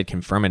 daily actually did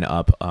confirm an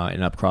up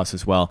cross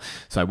as well.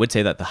 So I would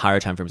say that the higher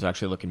time frames are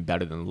actually looking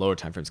better than the lower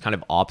time frames, kind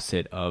of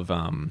opposite of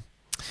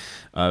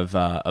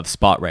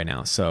spot right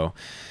now. So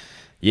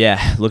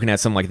yeah, looking at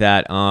something like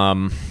that,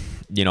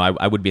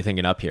 I would be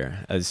thinking up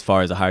here as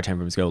far as the higher time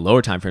frames go.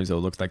 Lower time frames though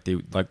look like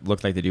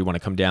they do want to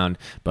come down,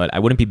 but I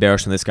wouldn't be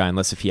bearish on this guy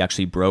unless if he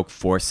actually broke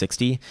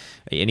 460,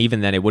 and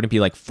even then it wouldn't be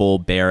like full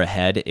bear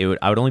ahead.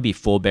 I would only be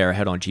full bear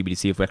ahead on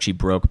GBTC if we actually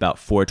broke about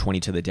 420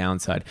 to the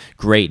downside.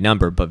 Great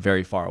number, but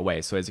very far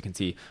away. So as you can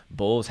see,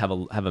 bulls have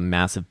a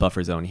massive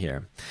buffer zone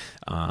here.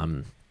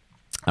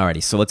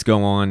 Alrighty, so let's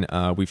go on.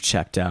 We've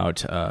checked out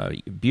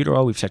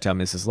Buterol. We've checked out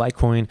Mrs.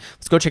 Litecoin.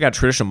 Let's go check out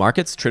traditional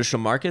markets.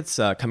 Traditional markets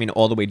coming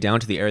all the way down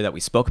to the area that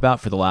we spoke about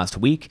for the last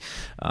week,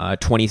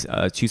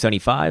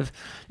 275,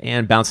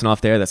 and bouncing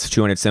off there. That's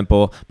 200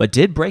 simple, but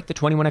did break the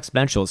 21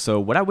 exponential. So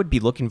what I would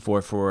be looking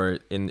for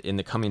in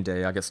the coming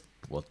day, I guess,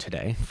 well,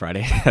 today,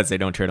 Friday, as they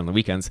don't trade on the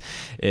weekends,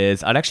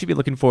 is I'd actually be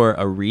looking for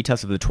a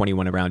retest of the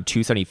 21 around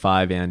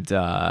 275 and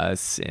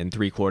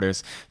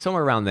 3/4,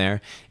 somewhere around there,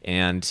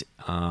 and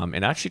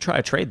actually try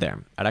a trade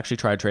there.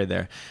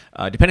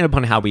 Depending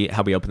upon how we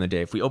open the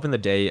day. If we open the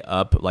day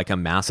up like a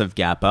massive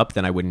gap up,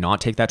 then I would not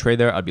take that trade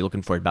there. I'd be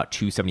looking for about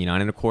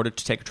 279.25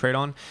 to take a trade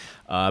on.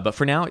 But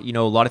for now,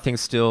 a lot of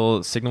things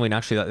still signaling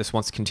actually that this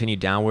wants to continue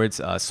downwards.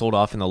 Sold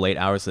off in the late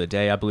hours of the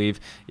day, I believe.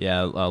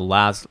 Yeah,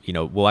 last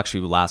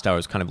hour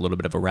is kind of a little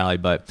bit of a rally,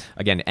 but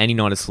again, ending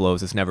on as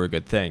lows is never a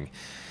good thing.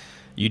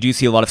 You do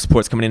see a lot of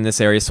supports coming in this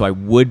area, so I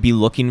would be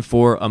looking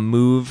for a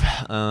move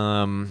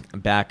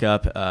back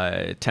up.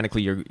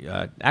 Technically, you're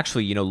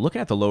actually,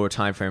 looking at the lower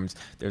time frames,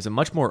 there's a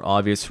much more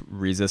obvious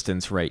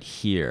resistance right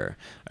here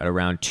at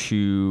around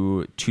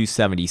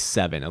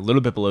 277, a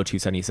little bit below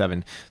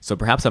 277. So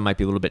perhaps I might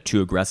be a little bit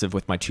too aggressive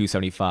with my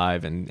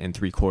 275 and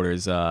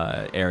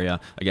 3/4 area.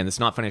 Again, this is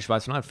not financial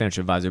advisor, not a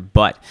financial advisor,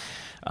 but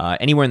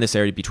anywhere in this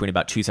area between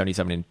about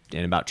 277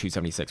 and about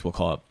 276, we'll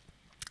call it.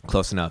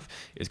 Close enough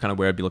is kind of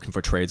where I'd be looking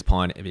for trades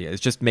upon.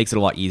 It just makes it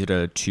a lot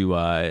easier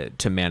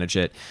to manage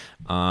it,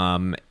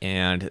 and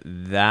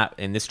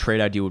this trade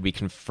idea would be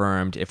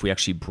confirmed if we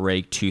actually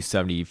break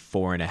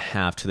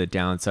 274.5 to the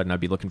downside, and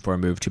I'd be looking for a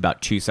move to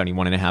about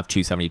 271.5,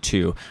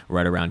 272,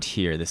 right around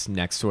here. This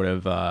next sort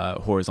of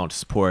horizontal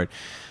support.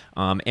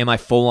 Am I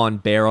full on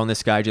bear on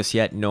this guy just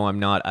yet? No, I'm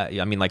not.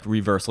 I mean, like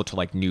reversal to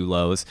like new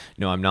lows.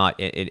 No, I'm not.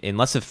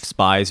 Unless if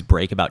spies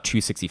break about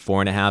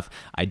 264.5,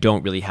 I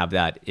don't really have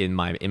that in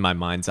my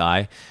mind's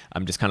eye.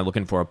 I'm just kind of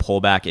looking for a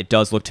pullback. It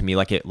does look to me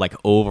like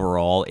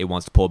overall it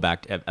wants to pull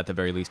back at the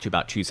very least to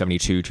about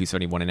 272,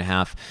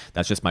 271.5.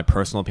 That's just my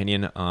personal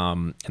opinion.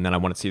 And then I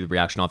want to see the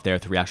reaction off there.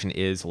 If the reaction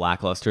is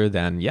lackluster,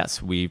 then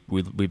yes, we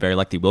very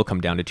likely will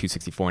come down to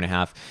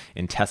 264.5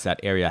 and test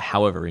that area.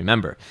 However,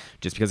 remember,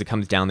 just because it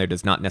comes down there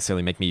does not necessarily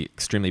make me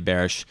extremely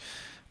bearish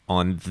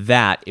on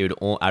that.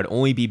 I'd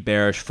only be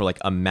bearish for like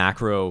a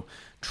macro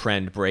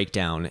trend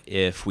breakdown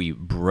if we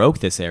broke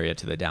this area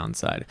to the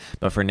downside.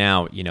 But for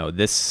now,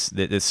 this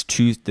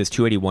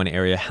 281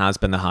 area has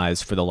been the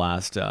highs for the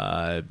last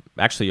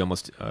actually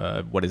almost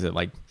what is it,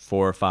 like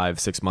 4, 5,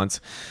 6 months,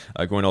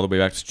 going all the way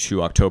back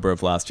to October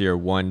of last year.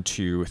 1,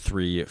 2,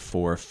 3,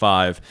 4,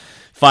 5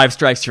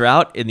 strikes, you're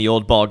out in the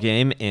old ball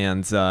game,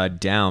 and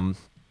down.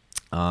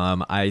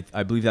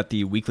 I believe that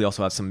the weekly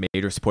also has some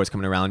major supports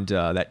coming around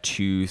that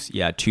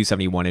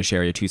 271-ish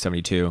area,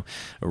 272,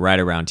 right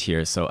around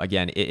here. So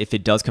again, if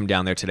it does come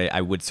down there today,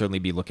 I would certainly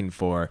be looking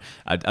for,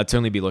 I'd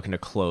certainly be looking to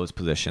close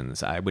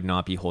positions. I would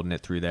not be holding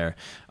it through there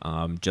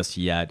just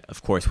yet.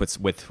 Of course,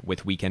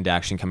 with weekend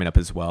action coming up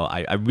as well.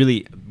 I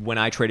really, when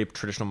I traded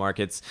traditional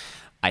markets,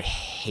 I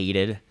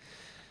hated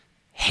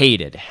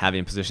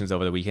having positions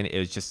over the weekend. It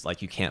was just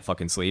like you can't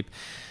fucking sleep.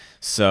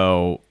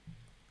 So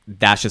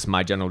that's just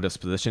my general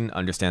disposition.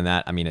 Understand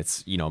that. I mean,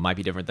 it's, it might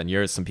be different than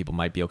yours. Some people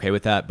might be okay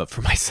with that. But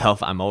for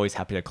myself, I'm always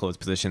happy to close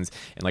positions.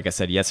 And like I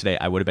said yesterday,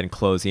 I would have been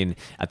closing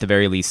at the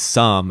very least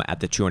some at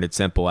the 200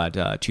 simple at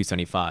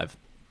 275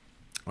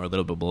 or a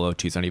little bit below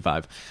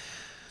 275.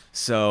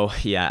 So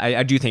yeah,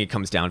 I do think it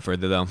comes down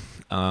further though.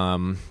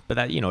 But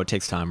that, it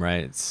takes time,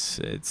 right?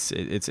 It's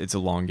a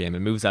long game. It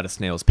moves at a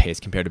snail's pace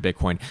compared to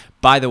Bitcoin.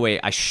 By the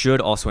way, I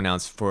should also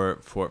announce for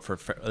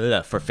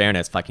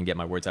fairness, if I can get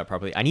my words out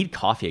properly, I need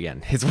coffee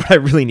again. It's what I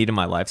really need in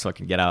my life so I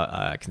can get out,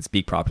 I can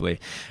speak properly.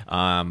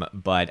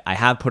 But I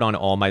have put on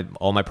all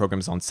my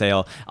programs on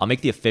sale. I'll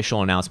make the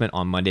official announcement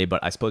on Monday,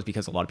 but I suppose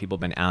because a lot of people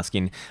have been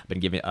asking,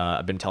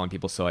 I've been telling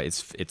people, so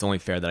it's only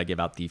fair that I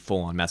give out the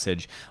full on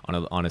message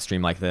on a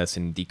stream like this.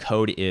 And the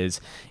code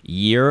is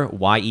year,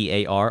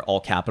 YEAR,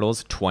 all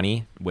capitals,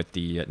 20 with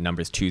the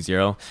numbers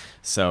 20.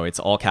 So it's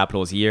all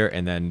capitals year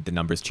and then the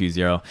numbers 20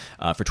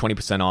 for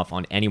 20% off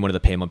on any one of the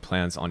payment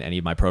plans on any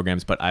of my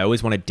programs. But I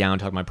always want to down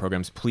talk my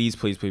programs. Please,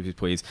 please, please, please,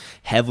 please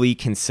heavily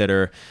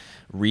consider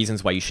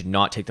reasons why you should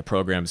not take the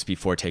programs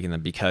before taking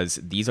them, because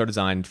these are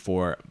designed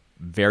for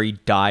very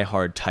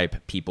die-hard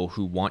type people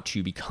who want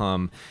to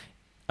become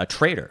a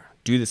trader.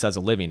 Do this as a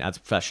living, as a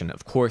profession.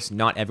 Of course,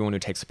 not everyone who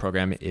takes the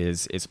program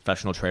is a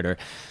professional trader.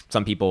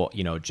 Some people,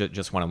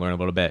 just want to learn a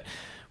little bit,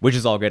 which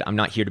is all good. I'm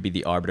not here to be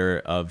the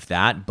arbiter of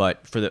that,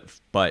 but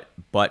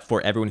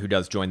for everyone who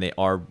does join, they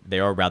are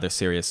rather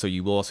serious. So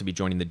you will also be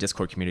joining the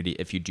Discord community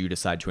if you do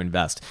decide to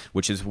invest,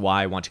 which is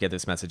why I want to get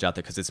this message out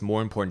there, because it's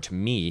more important to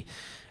me.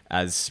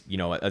 As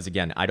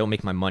again, I don't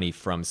make my money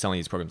from selling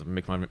these programs.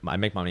 I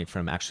make money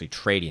from actually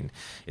trading.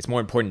 It's more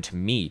important to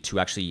me to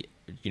actually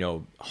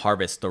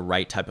harvest the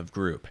right type of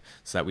group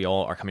so that we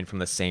all are coming from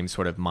the same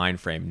sort of mind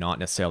frame, not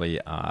necessarily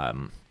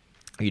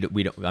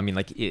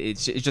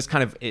it's just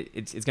kind of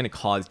it's going to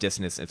cause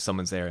dissonance if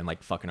someone's there and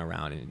like fucking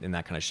around and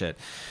that kind of shit.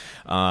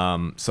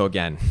 So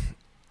again,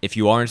 if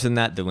you are interested in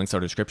that, the links are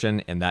in the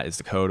description, and that is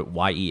the code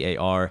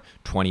YEAR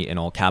 20 in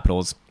all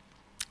capitals.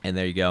 And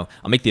there you go.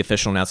 I'll make the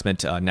official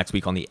announcement next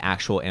week on the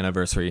actual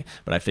anniversary,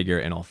 but I figure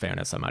in all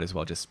fairness, I might as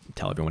well just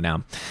tell everyone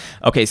now.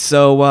 Okay,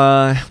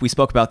 so we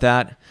spoke about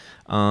that.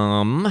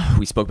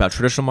 We spoke about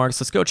traditional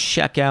markets. Let's go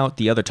check out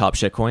the other top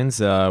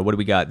shitcoins. What do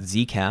we got?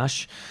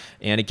 Zcash.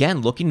 And again,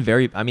 looking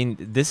very,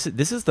 this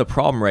is the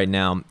problem right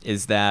now,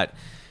 is that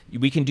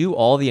we can do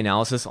all the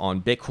analysis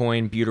on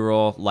Bitcoin,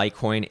 Buteral,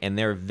 Litecoin, and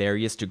their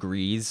various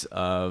degrees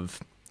of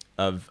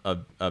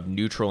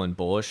neutral and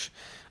bullish.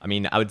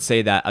 I'd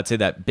say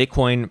that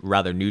Bitcoin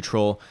rather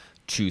neutral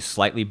to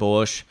slightly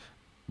bullish.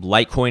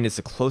 Litecoin is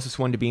the closest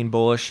one to being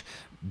bullish.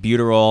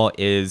 Buteral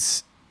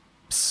is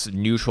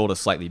neutral to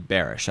slightly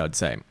bearish, I would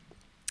say.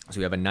 So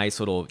we have a nice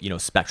little,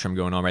 spectrum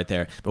going on right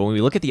there. But when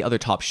we look at the other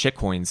top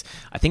shitcoins,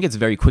 I think it's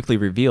very quickly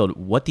revealed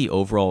what the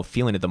overall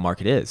feeling of the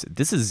market is.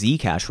 This is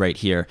Zcash right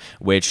here,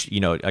 which,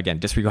 again,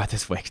 disregard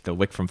this wick, the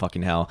wick from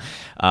fucking hell.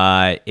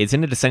 It's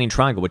in a descending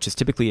triangle, which is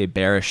typically a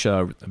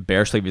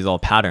bearishly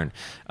resolved pattern.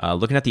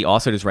 Looking at the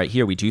oscillators right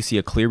here, we do see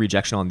a clear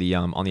rejection on the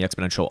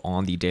exponential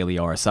on the daily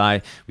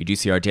RSI. We do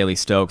see our daily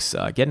Stokes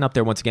getting up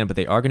there once again, but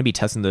they are going to be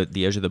testing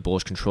the edge of the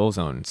bullish control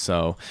zone.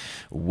 So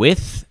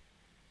with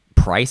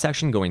price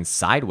action going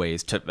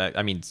sideways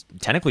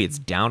technically it's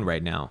down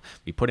right now.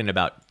 We put in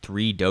about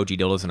 3 doji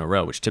dildos in a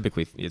row, which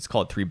typically it's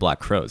called 3 black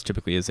crows,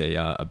 typically is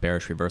a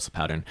bearish reversal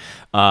pattern.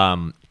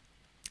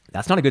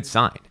 That's not a good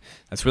sign.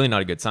 That's really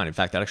not a good sign. In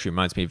fact, that actually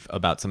reminds me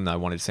about something that I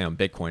wanted to say on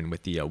Bitcoin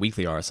with the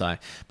weekly RSI.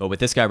 But with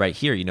this guy right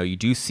here, you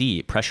do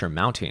see pressure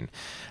mounting.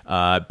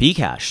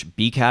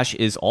 Bcash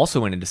is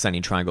also in a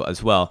descending triangle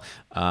as well.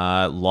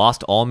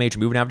 Lost all major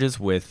moving averages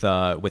with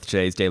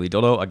today's daily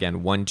dildo.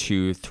 Again, 1,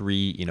 2,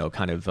 3,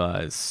 kind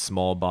of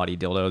small body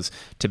dildos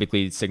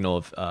typically signal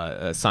of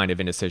a sign of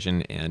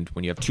indecision. And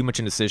when you have too much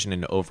indecision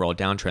in an overall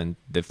downtrend,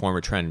 the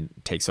former trend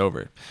takes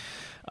over.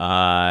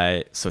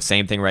 So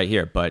same thing right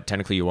here, but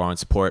technically you are on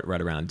support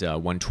right around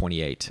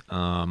 128.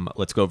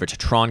 Let's go over to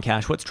Tron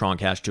Cash. What's Tron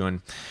Cash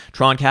doing?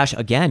 Tron Cash,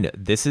 again,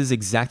 this is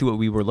exactly what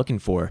we were looking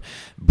for.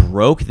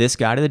 Broke this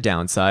guy to the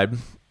downside.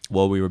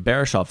 Well, we were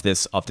bearish off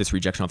this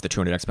rejection off the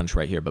 200 exponential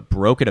right here, but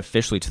broke it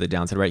officially to the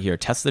downside right here.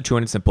 Tested the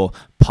 200 simple,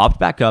 popped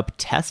back up,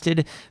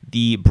 tested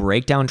the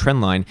breakdown trend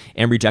line,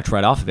 and rejected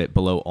right off of it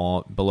below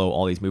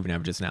all these moving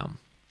averages now.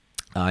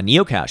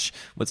 Neocash,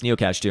 what's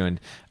Neocash doing?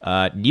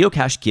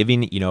 Neocash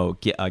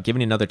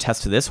giving another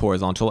test to this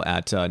horizontal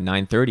at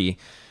 930,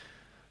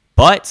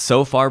 but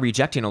so far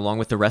rejecting along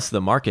with the rest of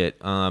the market.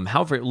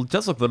 However, it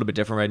does look a little bit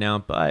different right now,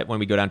 but when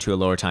we go down to a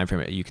lower time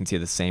frame, you can see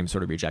the same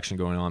sort of rejection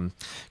going on.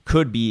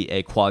 Could be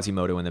a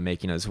Quasimodo in the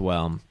making as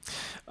well.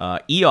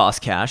 EOS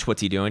Cash, what's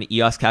he doing?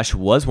 EOS Cash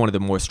was one of the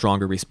more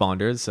stronger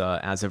responders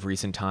as of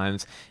recent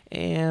times.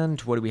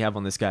 And what do we have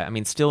on this guy? I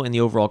mean, still in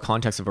the overall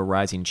context of a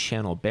rising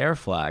channel bear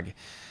flag.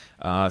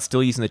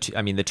 Still using the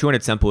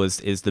 200 simple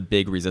is the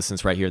big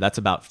resistance right here. That's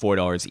about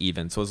 $4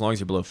 even. So as long as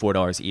you're below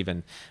 $4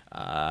 even,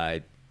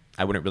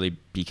 I wouldn't really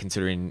be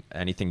considering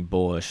anything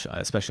bullish,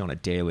 especially on a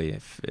daily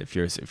if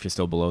you're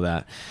still below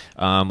that.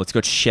 Let's go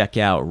check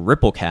out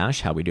Ripple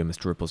Cash. How we doing,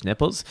 Mr. Ripple's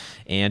Nipples?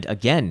 And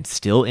again,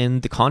 still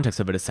in the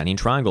context of a descending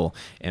triangle.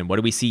 And what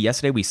did we see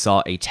yesterday? We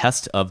saw a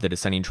test of the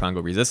descending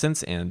triangle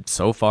resistance, and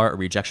so far a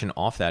rejection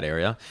off that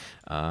area.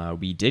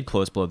 We did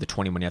close below the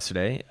 21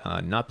 yesterday,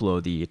 not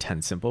below the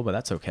 10 simple, but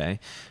that's okay.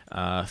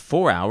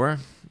 4 hour.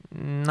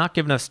 Not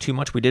giving us too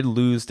much. We did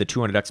lose the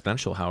 200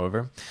 exponential,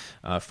 however.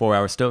 4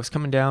 hour Stokes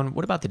coming down.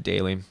 What about the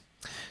daily?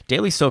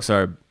 Daily Stokes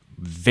are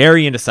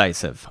very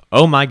indecisive.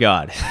 Oh my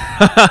God.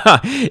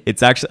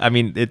 It's actually, I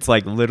mean, it's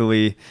like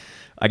literally,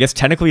 I guess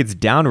technically it's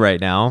down right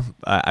now.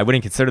 I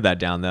wouldn't consider that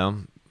down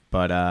though.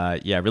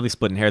 But yeah, really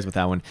splitting hairs with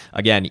that one.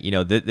 Again, you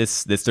know,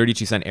 this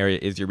 32-cent area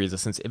is your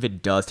resistance. If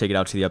it does take it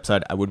out to the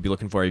upside, I would be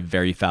looking for a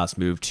very fast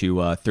move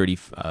to 30.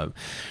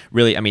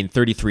 Really, I mean,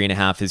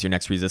 33.5 is your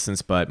next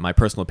resistance, but my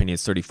personal opinion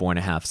is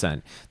 34.5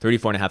 cent.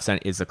 34.5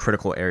 cent is a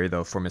critical area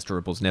though for Mr.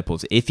 Ripple's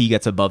Nipples. If he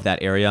gets above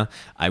that area,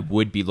 I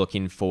would be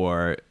looking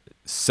for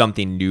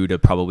something new to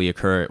probably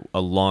occur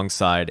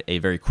alongside a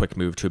very quick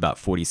move to about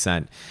 40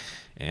 cent.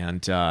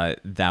 And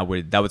that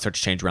would start to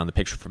change around the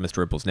picture for Mr.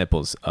 Ripple's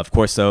Nipples. Of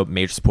course, though,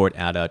 major support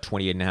at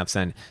 28.5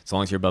 cent. As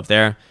long as you're above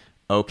there,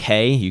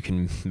 okay, you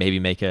can maybe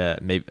make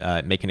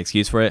an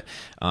excuse for it.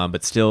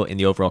 But still, in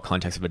the overall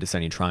context of a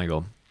descending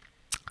triangle.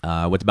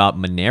 What about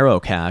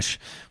Monero Cash?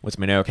 What's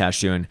Monero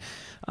Cash doing?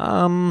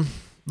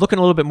 Looking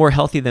a little bit more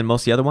healthy than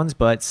most of the other ones,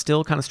 but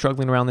still kind of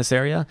struggling around this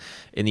area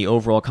in the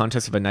overall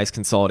context of a nice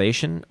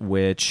consolidation,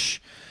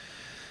 which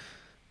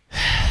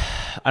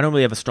I don't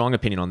really have a strong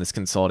opinion on this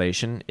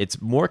consolidation.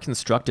 It's more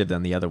constructive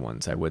than the other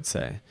ones, I would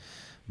say,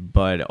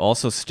 but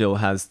also still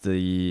has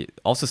the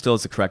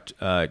correct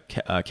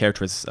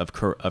characteristics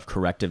of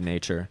corrective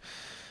nature.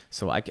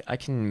 So I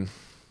can,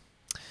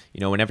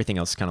 you know, when everything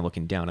else is kind of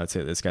looking down, I'd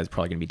say this guy's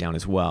probably going to be down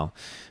as well.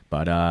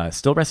 But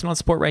still resting on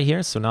support right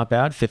here, so not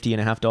bad.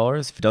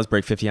 $50.50. If it does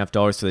break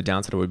 $50.50 to the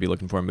downside, I would be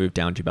looking for a move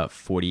down to about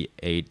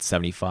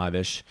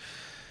 48.75-ish.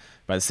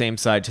 By the same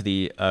side to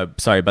the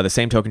by the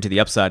same token to the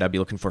upside, I'd be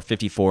looking for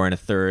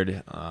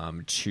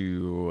 54.33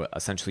 to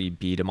essentially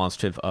be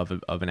demonstrative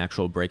of an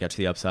actual breakout to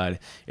the upside.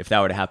 If that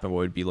were to happen, we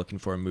would be looking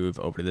for a move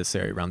over to this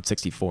area around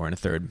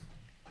 64.33.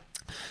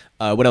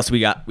 What else we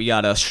got? We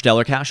got a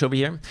Stellar Cash over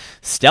here.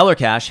 Stellar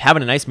Cash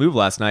having a nice move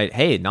last night.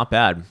 Hey, not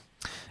bad.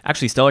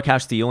 Actually, Stellar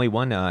Cash the only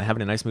one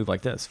having a nice move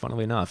like this.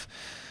 Funnily enough,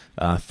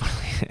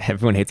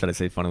 everyone hates that I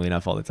say "funnily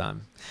enough" all the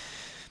time.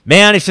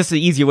 Man, it's just an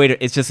easy way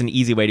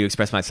to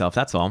express myself.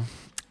 That's all.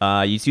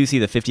 You do see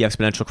the 50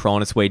 exponential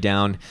crawling its way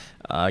down,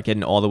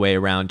 getting all the way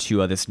around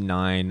to this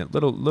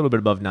little bit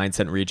above 9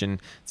 cent region.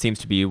 Seems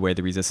to be where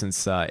the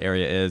resistance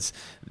area is,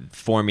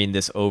 forming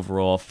this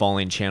overall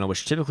falling channel,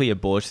 which typically a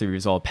bullishly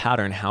resolved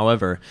pattern.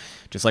 However,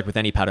 just like with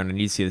any pattern, I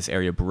need to see this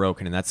area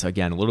broken, and that's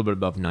again a little bit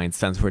above 9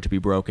 cents for it to be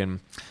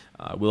broken.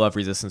 We'll have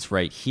resistance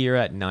right here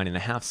at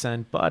 9.5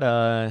 cent, but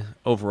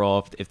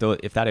overall, if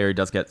that area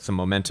does get some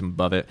momentum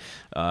above it,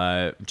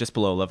 just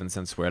below 11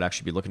 cents, where I'd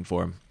actually be looking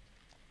for.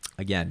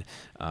 Again,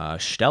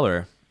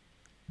 Stellar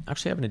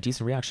actually having a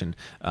decent reaction.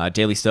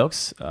 Daily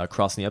Stokes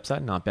crossing the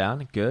upside, not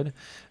bad, good.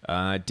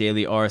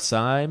 Daily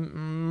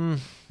RSI,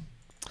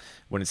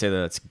 wouldn't say that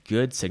that's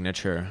good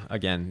signature.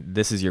 Again,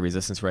 this is your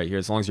resistance right here.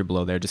 As long as you're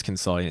below there, just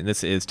consolidating. And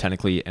this is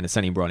technically an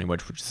ascending broadening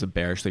wedge, which is a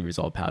bearishly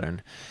resolved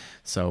pattern.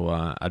 So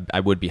I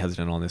would be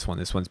hesitant on this one.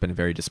 This one's been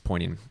very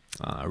disappointing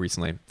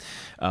recently.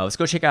 Let's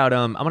go check out.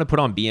 I'm gonna put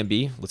on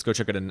BNB. Let's go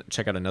check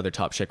out another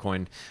top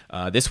shitcoin.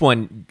 This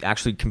one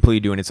actually completely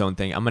doing its own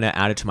thing. I'm gonna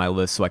add it to my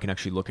list so I can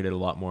actually look at it a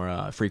lot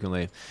more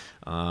frequently.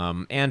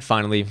 And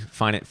finally,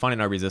 finding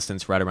our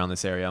resistance right around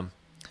this area.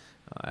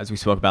 As we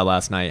spoke about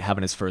last night,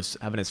 having his first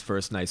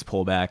nice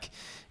pullback,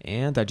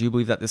 and I do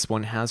believe that this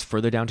one has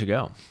further down to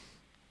go.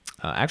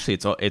 Actually,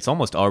 it's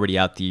almost already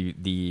at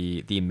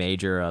the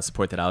major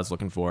support that I was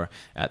looking for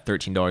at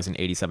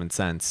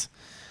 $13.87.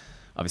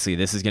 Obviously,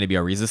 this is going to be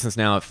our resistance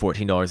now at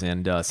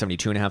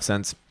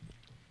 $14.72.5.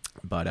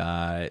 But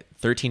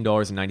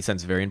 $13.90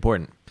 is very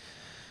important.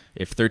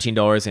 If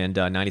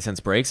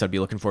 $13.90 breaks, I'd be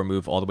looking for a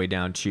move all the way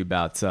down to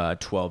about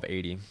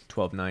 $12.80,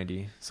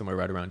 $12.90, somewhere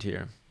right around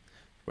here.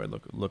 Where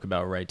it look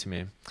about right to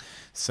me.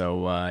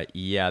 So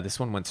yeah, this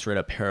one went straight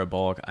up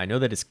parabolic. I know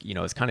that it's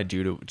kind of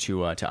due to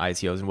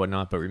ICOs and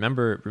whatnot, but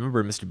remember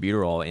Mr.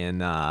 Buterol in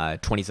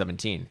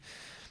 2017.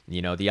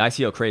 The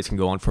ICO craze can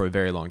go on for a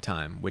very long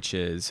time, which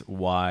is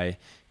why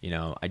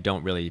I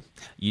don't really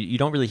you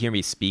don't really hear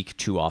me speak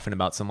too often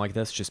about something like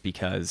this, just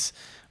because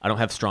I don't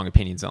have strong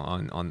opinions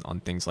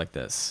on things like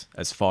this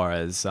as far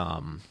as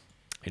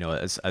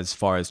as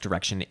far as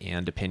direction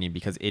and opinion,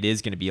 because it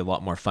is going to be a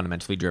lot more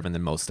fundamentally driven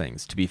than most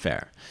things, to be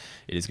fair.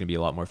 It is going to be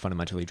a lot more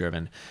fundamentally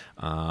driven.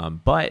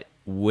 But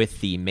with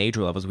the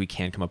major levels, we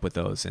can come up with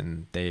those,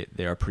 and they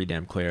are pretty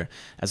damn clear.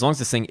 As long as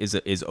this thing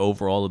is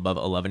overall above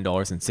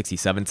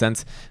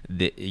 $11.67,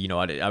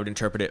 I would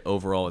interpret it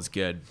overall as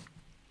good.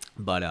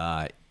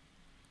 But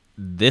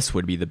this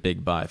would be the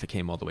big buy if it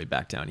came all the way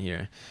back down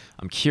here.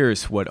 I'm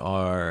curious what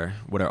our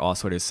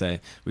oscillators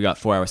say. We got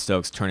 4-hour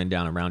Stokes turning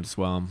down around as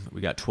well.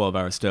 We got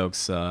 12-hour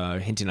Stokes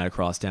hinting at a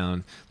cross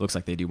down. Looks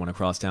like they do want to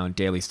cross down.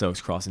 Daily Stokes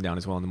crossing down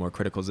as well in the more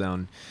critical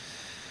zone.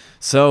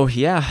 So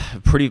yeah,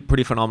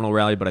 pretty phenomenal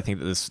rally. But I think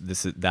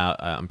that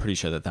I'm pretty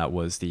sure that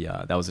was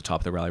the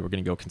top of the rally. We're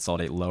going to go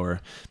consolidate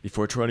lower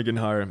before trying to get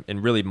higher.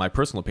 And really, my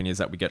personal opinion is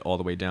that we get all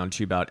the way down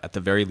to about, at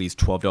the very least,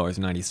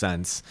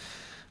 $12.90.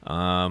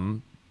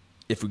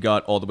 If we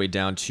got all the way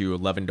down to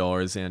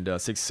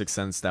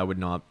 $11.66,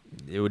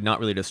 it would not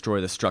really destroy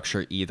the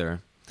structure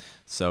either.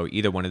 So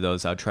either one of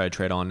those, I'd try to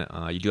trade on.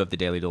 You do have the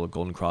daily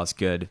golden cross,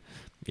 good.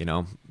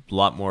 A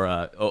lot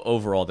more.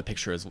 Overall, the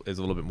picture is a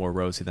little bit more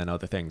rosy than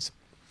other things.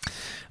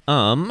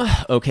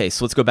 Okay,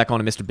 so let's go back on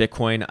to Mr.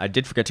 Bitcoin. I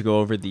did forget to go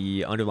over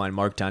the underlying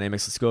market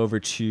dynamics. Let's go over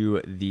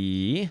to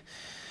the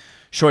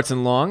shorts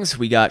and longs.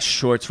 We got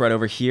shorts right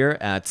over here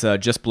at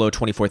just below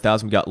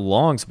 24,000. We got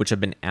longs, which have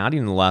been adding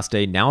in the last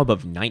day, now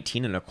above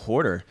 19 and a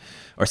quarter.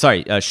 Or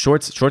sorry,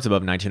 shorts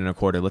above 19 and a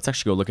quarter. Let's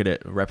actually go look at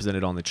it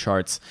represented on the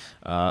charts.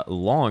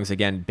 Longs,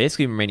 again,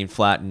 basically remaining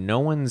flat. No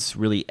one's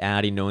really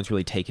adding. No one's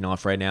really taking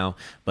off right now.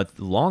 But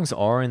longs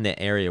are in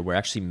the area where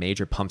actually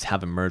major pumps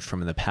have emerged from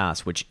in the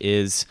past, which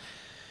is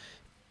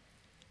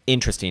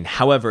interesting.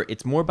 However,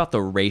 it's more about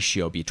the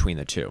ratio between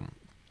the two.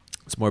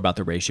 It's more about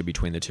the ratio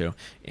between the two.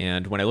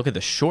 And when I look at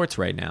the shorts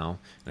right now,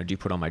 and I do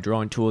put on my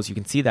drawing tools, you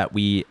can see that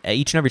each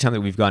and every time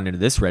that we've gotten into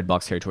this red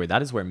box territory,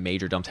 that is where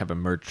major dumps have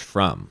emerged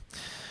from.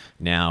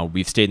 Now,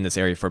 we've stayed in this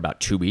area for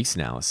about 2 weeks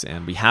now,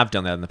 and we have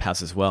done that in the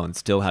past as well and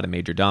still had a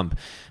major dump.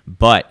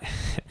 But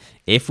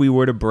if we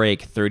were to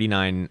break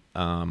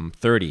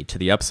 39.30 to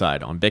the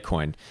upside on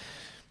Bitcoin,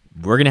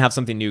 we're going to have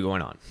something new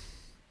going on.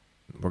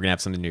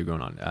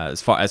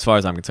 As far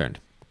as I'm concerned.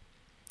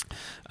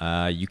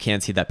 You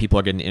can see that people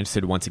are getting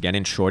interested once again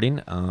in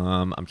shorting.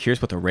 I'm curious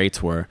what the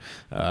rates were.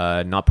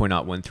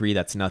 0.013,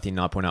 that's nothing.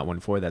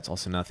 0.014, that's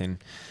also nothing.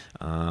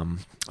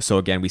 So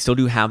again, we still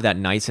do have that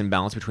nice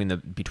imbalance between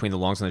the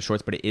longs and the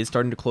shorts, but it is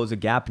starting to close a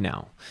gap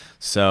now.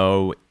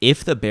 So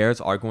if the bears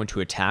are going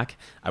to attack,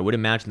 I would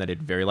imagine that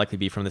it'd very likely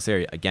be from this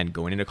area. Again,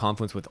 going into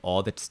confluence with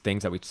all the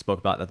things that we spoke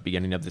about at the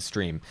beginning of the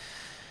stream.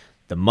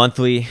 The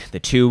monthly, the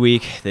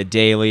 2-week, the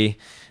daily,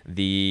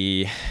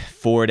 the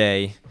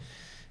 4-day,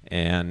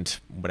 and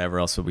whatever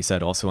else we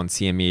said, also on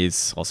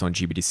CMEs, also on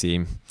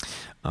GBTC.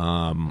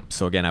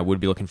 So again, I would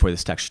be looking for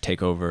this to actually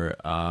take over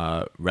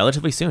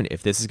relatively soon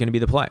if this is going to be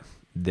the play.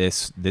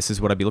 This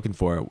is what I'd be looking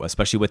for,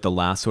 especially with the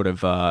last sort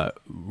of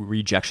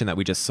rejection that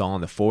we just saw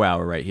on the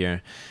 4-hour right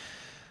here.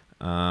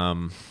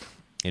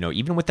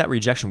 Even with that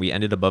rejection, we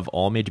ended above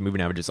all major moving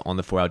averages on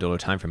the 4-hour dollar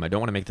time frame. I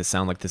don't want to make this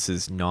sound like this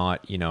is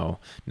not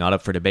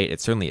up for debate. It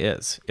certainly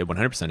is. It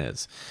 100%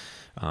 is.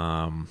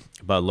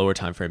 But lower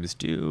time frames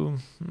do.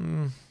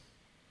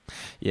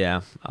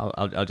 Yeah,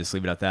 I'll just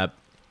leave it at that.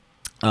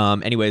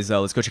 Anyways,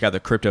 let's go check out the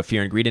crypto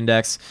fear and greed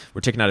index.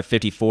 We're ticking out at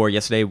 54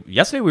 yesterday.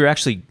 Yesterday we were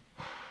actually,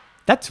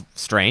 that's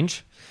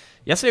strange.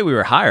 Yesterday we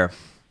were higher.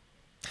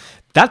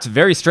 That's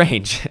very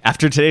strange.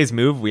 After today's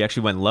move, we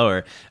actually went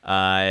lower.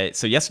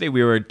 So yesterday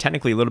we were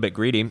technically a little bit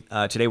greedy.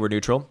 Today we're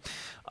neutral.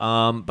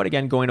 But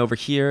again, going over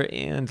here,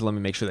 and let me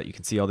make sure that you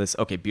can see all this.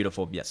 Okay,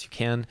 beautiful. Yes, you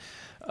can.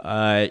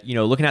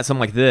 Looking at something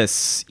like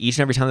this, each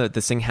and every time that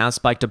this thing has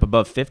spiked up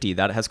above 50,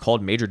 that has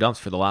called major dumps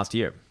for the last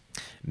year.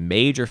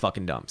 Major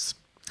fucking dumps.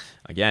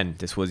 Again,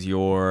 this was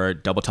your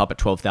double top at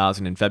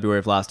 12,000 in February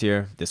of last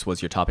year. This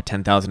was your top at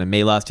 10,000 in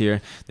May last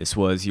year. This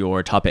was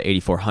your top at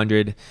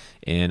 8,400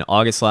 in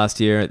August last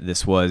year.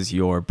 This was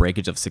your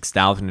breakage of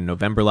 6,000 in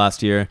November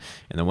last year.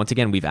 And then once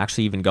again, we've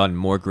actually even gotten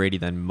more greedy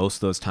than most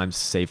of those times,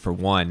 save for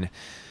one.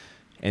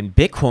 And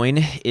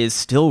Bitcoin is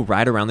still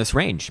right around this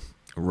range.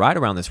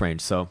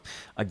 So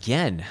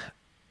again,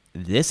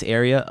 this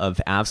area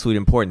of absolute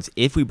importance.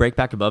 If we break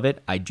back above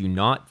it, I do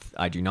not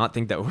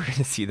think that we're going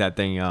to see that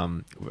thing.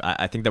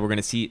 I think that we're going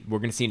to see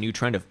a new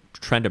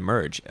trend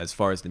emerge as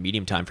far as the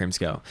medium time frames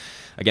go.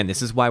 Again,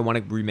 this is why I want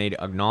to remain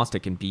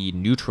agnostic and be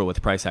neutral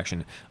with price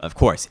action. Of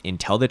course,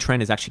 until the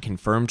trend is actually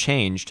confirmed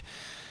changed,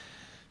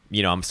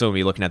 I'm still going to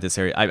be looking at this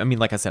area. I mean,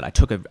 like I said, I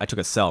took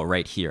a sell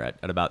right here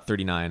at about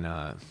 39.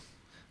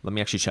 Let me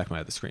actually check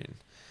my other screen.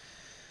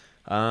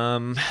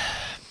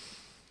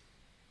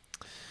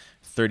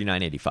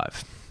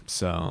 39.85.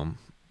 So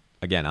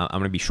again, I'm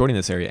going to be shorting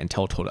this area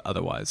until told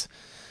otherwise.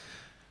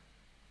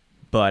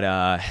 But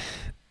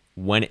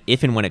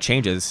if and when it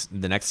changes,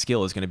 the next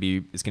skill is going to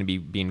be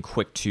being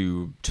quick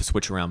to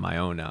switch around my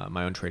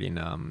own trading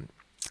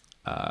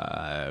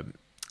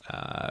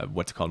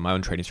what's it called, my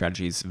own trading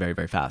strategies very,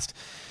 very fast.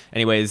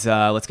 Anyways,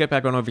 let's get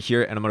back on over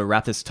here, and I'm going to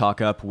wrap this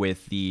talk up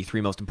with the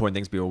 3 most important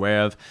things to be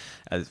aware of.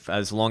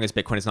 As long as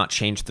Bitcoin has not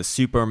changed the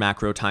super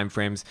macro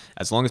timeframes,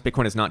 as long as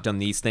Bitcoin has not done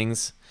these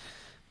things,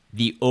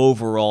 the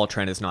overall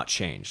trend has not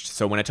changed.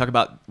 So when I talk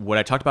about what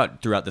I talked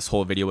about throughout this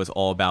whole video was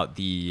all about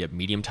the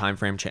medium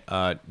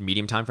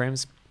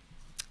timeframes.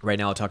 Right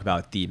now, I'll talk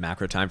about the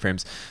macro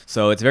timeframes.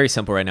 So it's very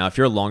simple right now. If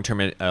you're a long-term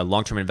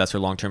investor,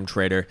 long-term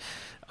trader,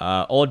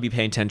 all I'd be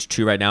paying attention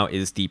to right now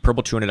is the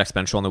purple 200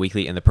 exponential on the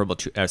weekly and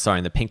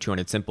the pink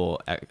 200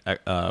 simple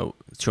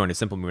 200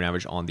 simple moving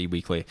average on the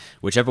weekly.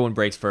 Whichever one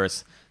breaks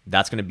first,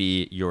 that's going to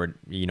be your,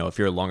 if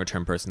you're a longer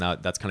term person,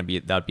 that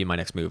would be my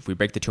next move. If we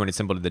break the 200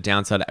 simple to the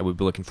downside, I would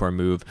be looking for a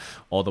move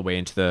all the way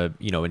into the,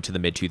 into the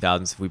mid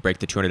 2000s. If we break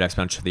the 200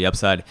 exponential to the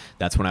upside,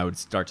 that's when I would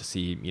start to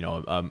see,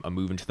 a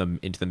move into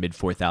the mid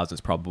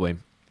 4000s probably.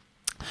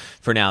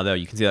 For now, though,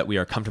 you can see that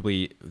we're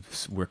comfortably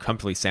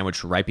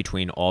sandwiched right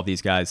between all of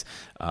these guys.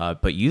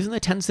 But using the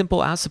 10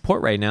 simple as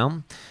support right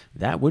now,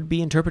 that would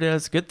be interpreted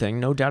as a good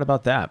thing. No doubt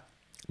about that.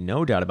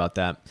 No doubt about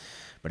that.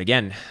 But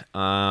again,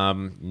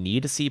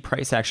 need to see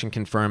price action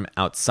confirm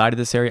outside of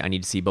this area. I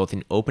need to see both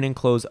an open and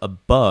close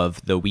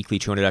above the weekly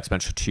 200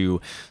 exponential to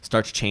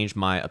start to change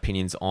my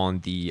opinions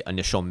on the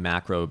initial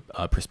macro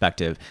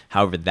perspective.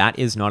 However, that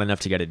is not enough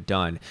to get it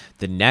done.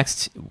 The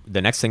next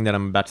thing that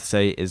I'm about to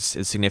say is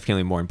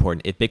significantly more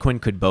important. If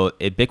Bitcoin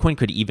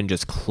could even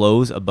just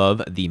close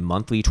above the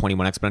monthly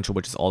 21 exponential,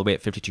 which is all the way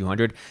at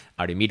 5,200,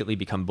 I'd immediately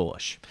become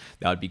bullish.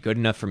 That would be good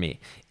enough for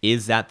me.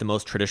 Is that the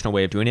most traditional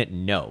way of doing it?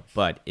 No,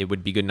 but it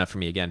would be good enough for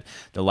me. Again,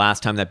 the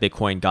last time that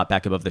Bitcoin got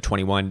back above the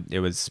 21, it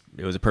was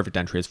a perfect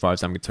entry as far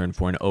as I'm concerned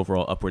for an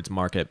overall upwards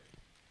market.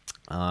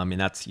 And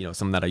that's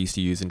something that I used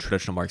to use in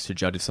traditional markets to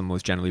judge if someone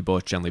was generally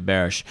bullish, generally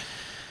bearish.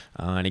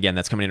 And again,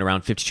 that's coming in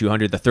around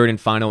 5,200. The third and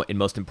final and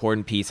most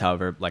important piece,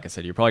 however, like I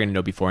said, you're probably going to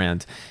know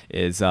beforehand,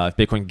 is if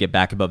Bitcoin can get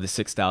back above the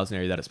 6,000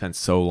 area that it spent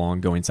so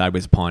long going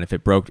sideways upon. If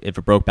it broke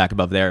back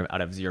above there,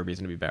 I'd have zero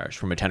reason to be bearish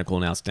from a technical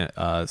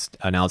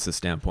analysis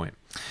standpoint.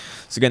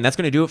 So again, that's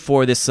going to do it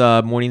for this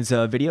morning's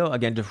video.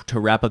 Again, to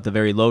wrap up the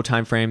very low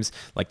time frames,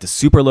 like the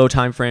super low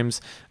time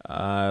frames,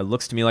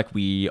 looks to me like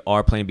we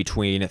are playing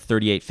between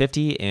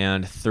 3850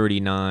 and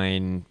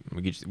 39.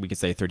 We could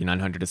say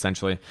 3900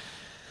 essentially.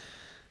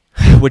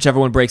 Whichever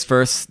one breaks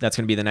first, that's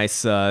going to be the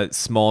nice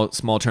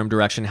small term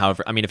direction.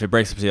 However, I mean, if it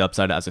breaks to the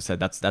upside, as I said,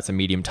 that's a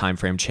medium time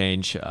frame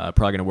change. Probably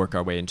going to work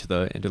our way into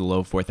the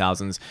low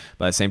 4000s.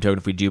 By the same token,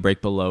 if we do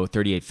break below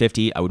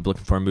 3850, I would be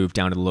looking for a move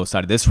down to the low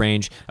side of this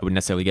range. I wouldn't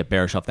necessarily get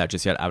bearish off that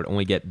just yet. I would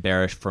only get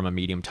bearish from a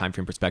medium time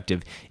frame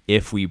perspective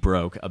if we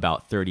broke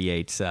about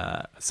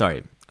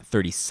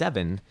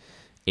 3780,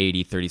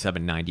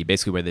 3790,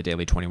 basically where the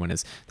daily 21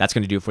 is. That's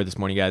going to do it for this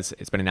morning, guys.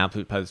 It's been an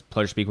absolute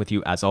pleasure speaking with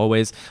you as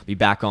always. Be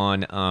back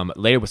on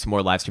later with some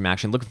more live stream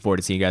action. Looking forward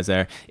to seeing you guys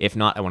there. If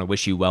not, I want to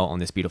wish you well on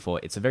this beautiful,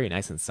 it's a very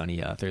nice and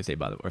sunny Thursday,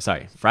 by the way, or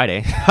sorry,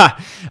 Friday.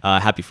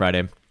 Happy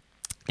Friday,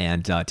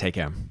 and take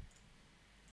care.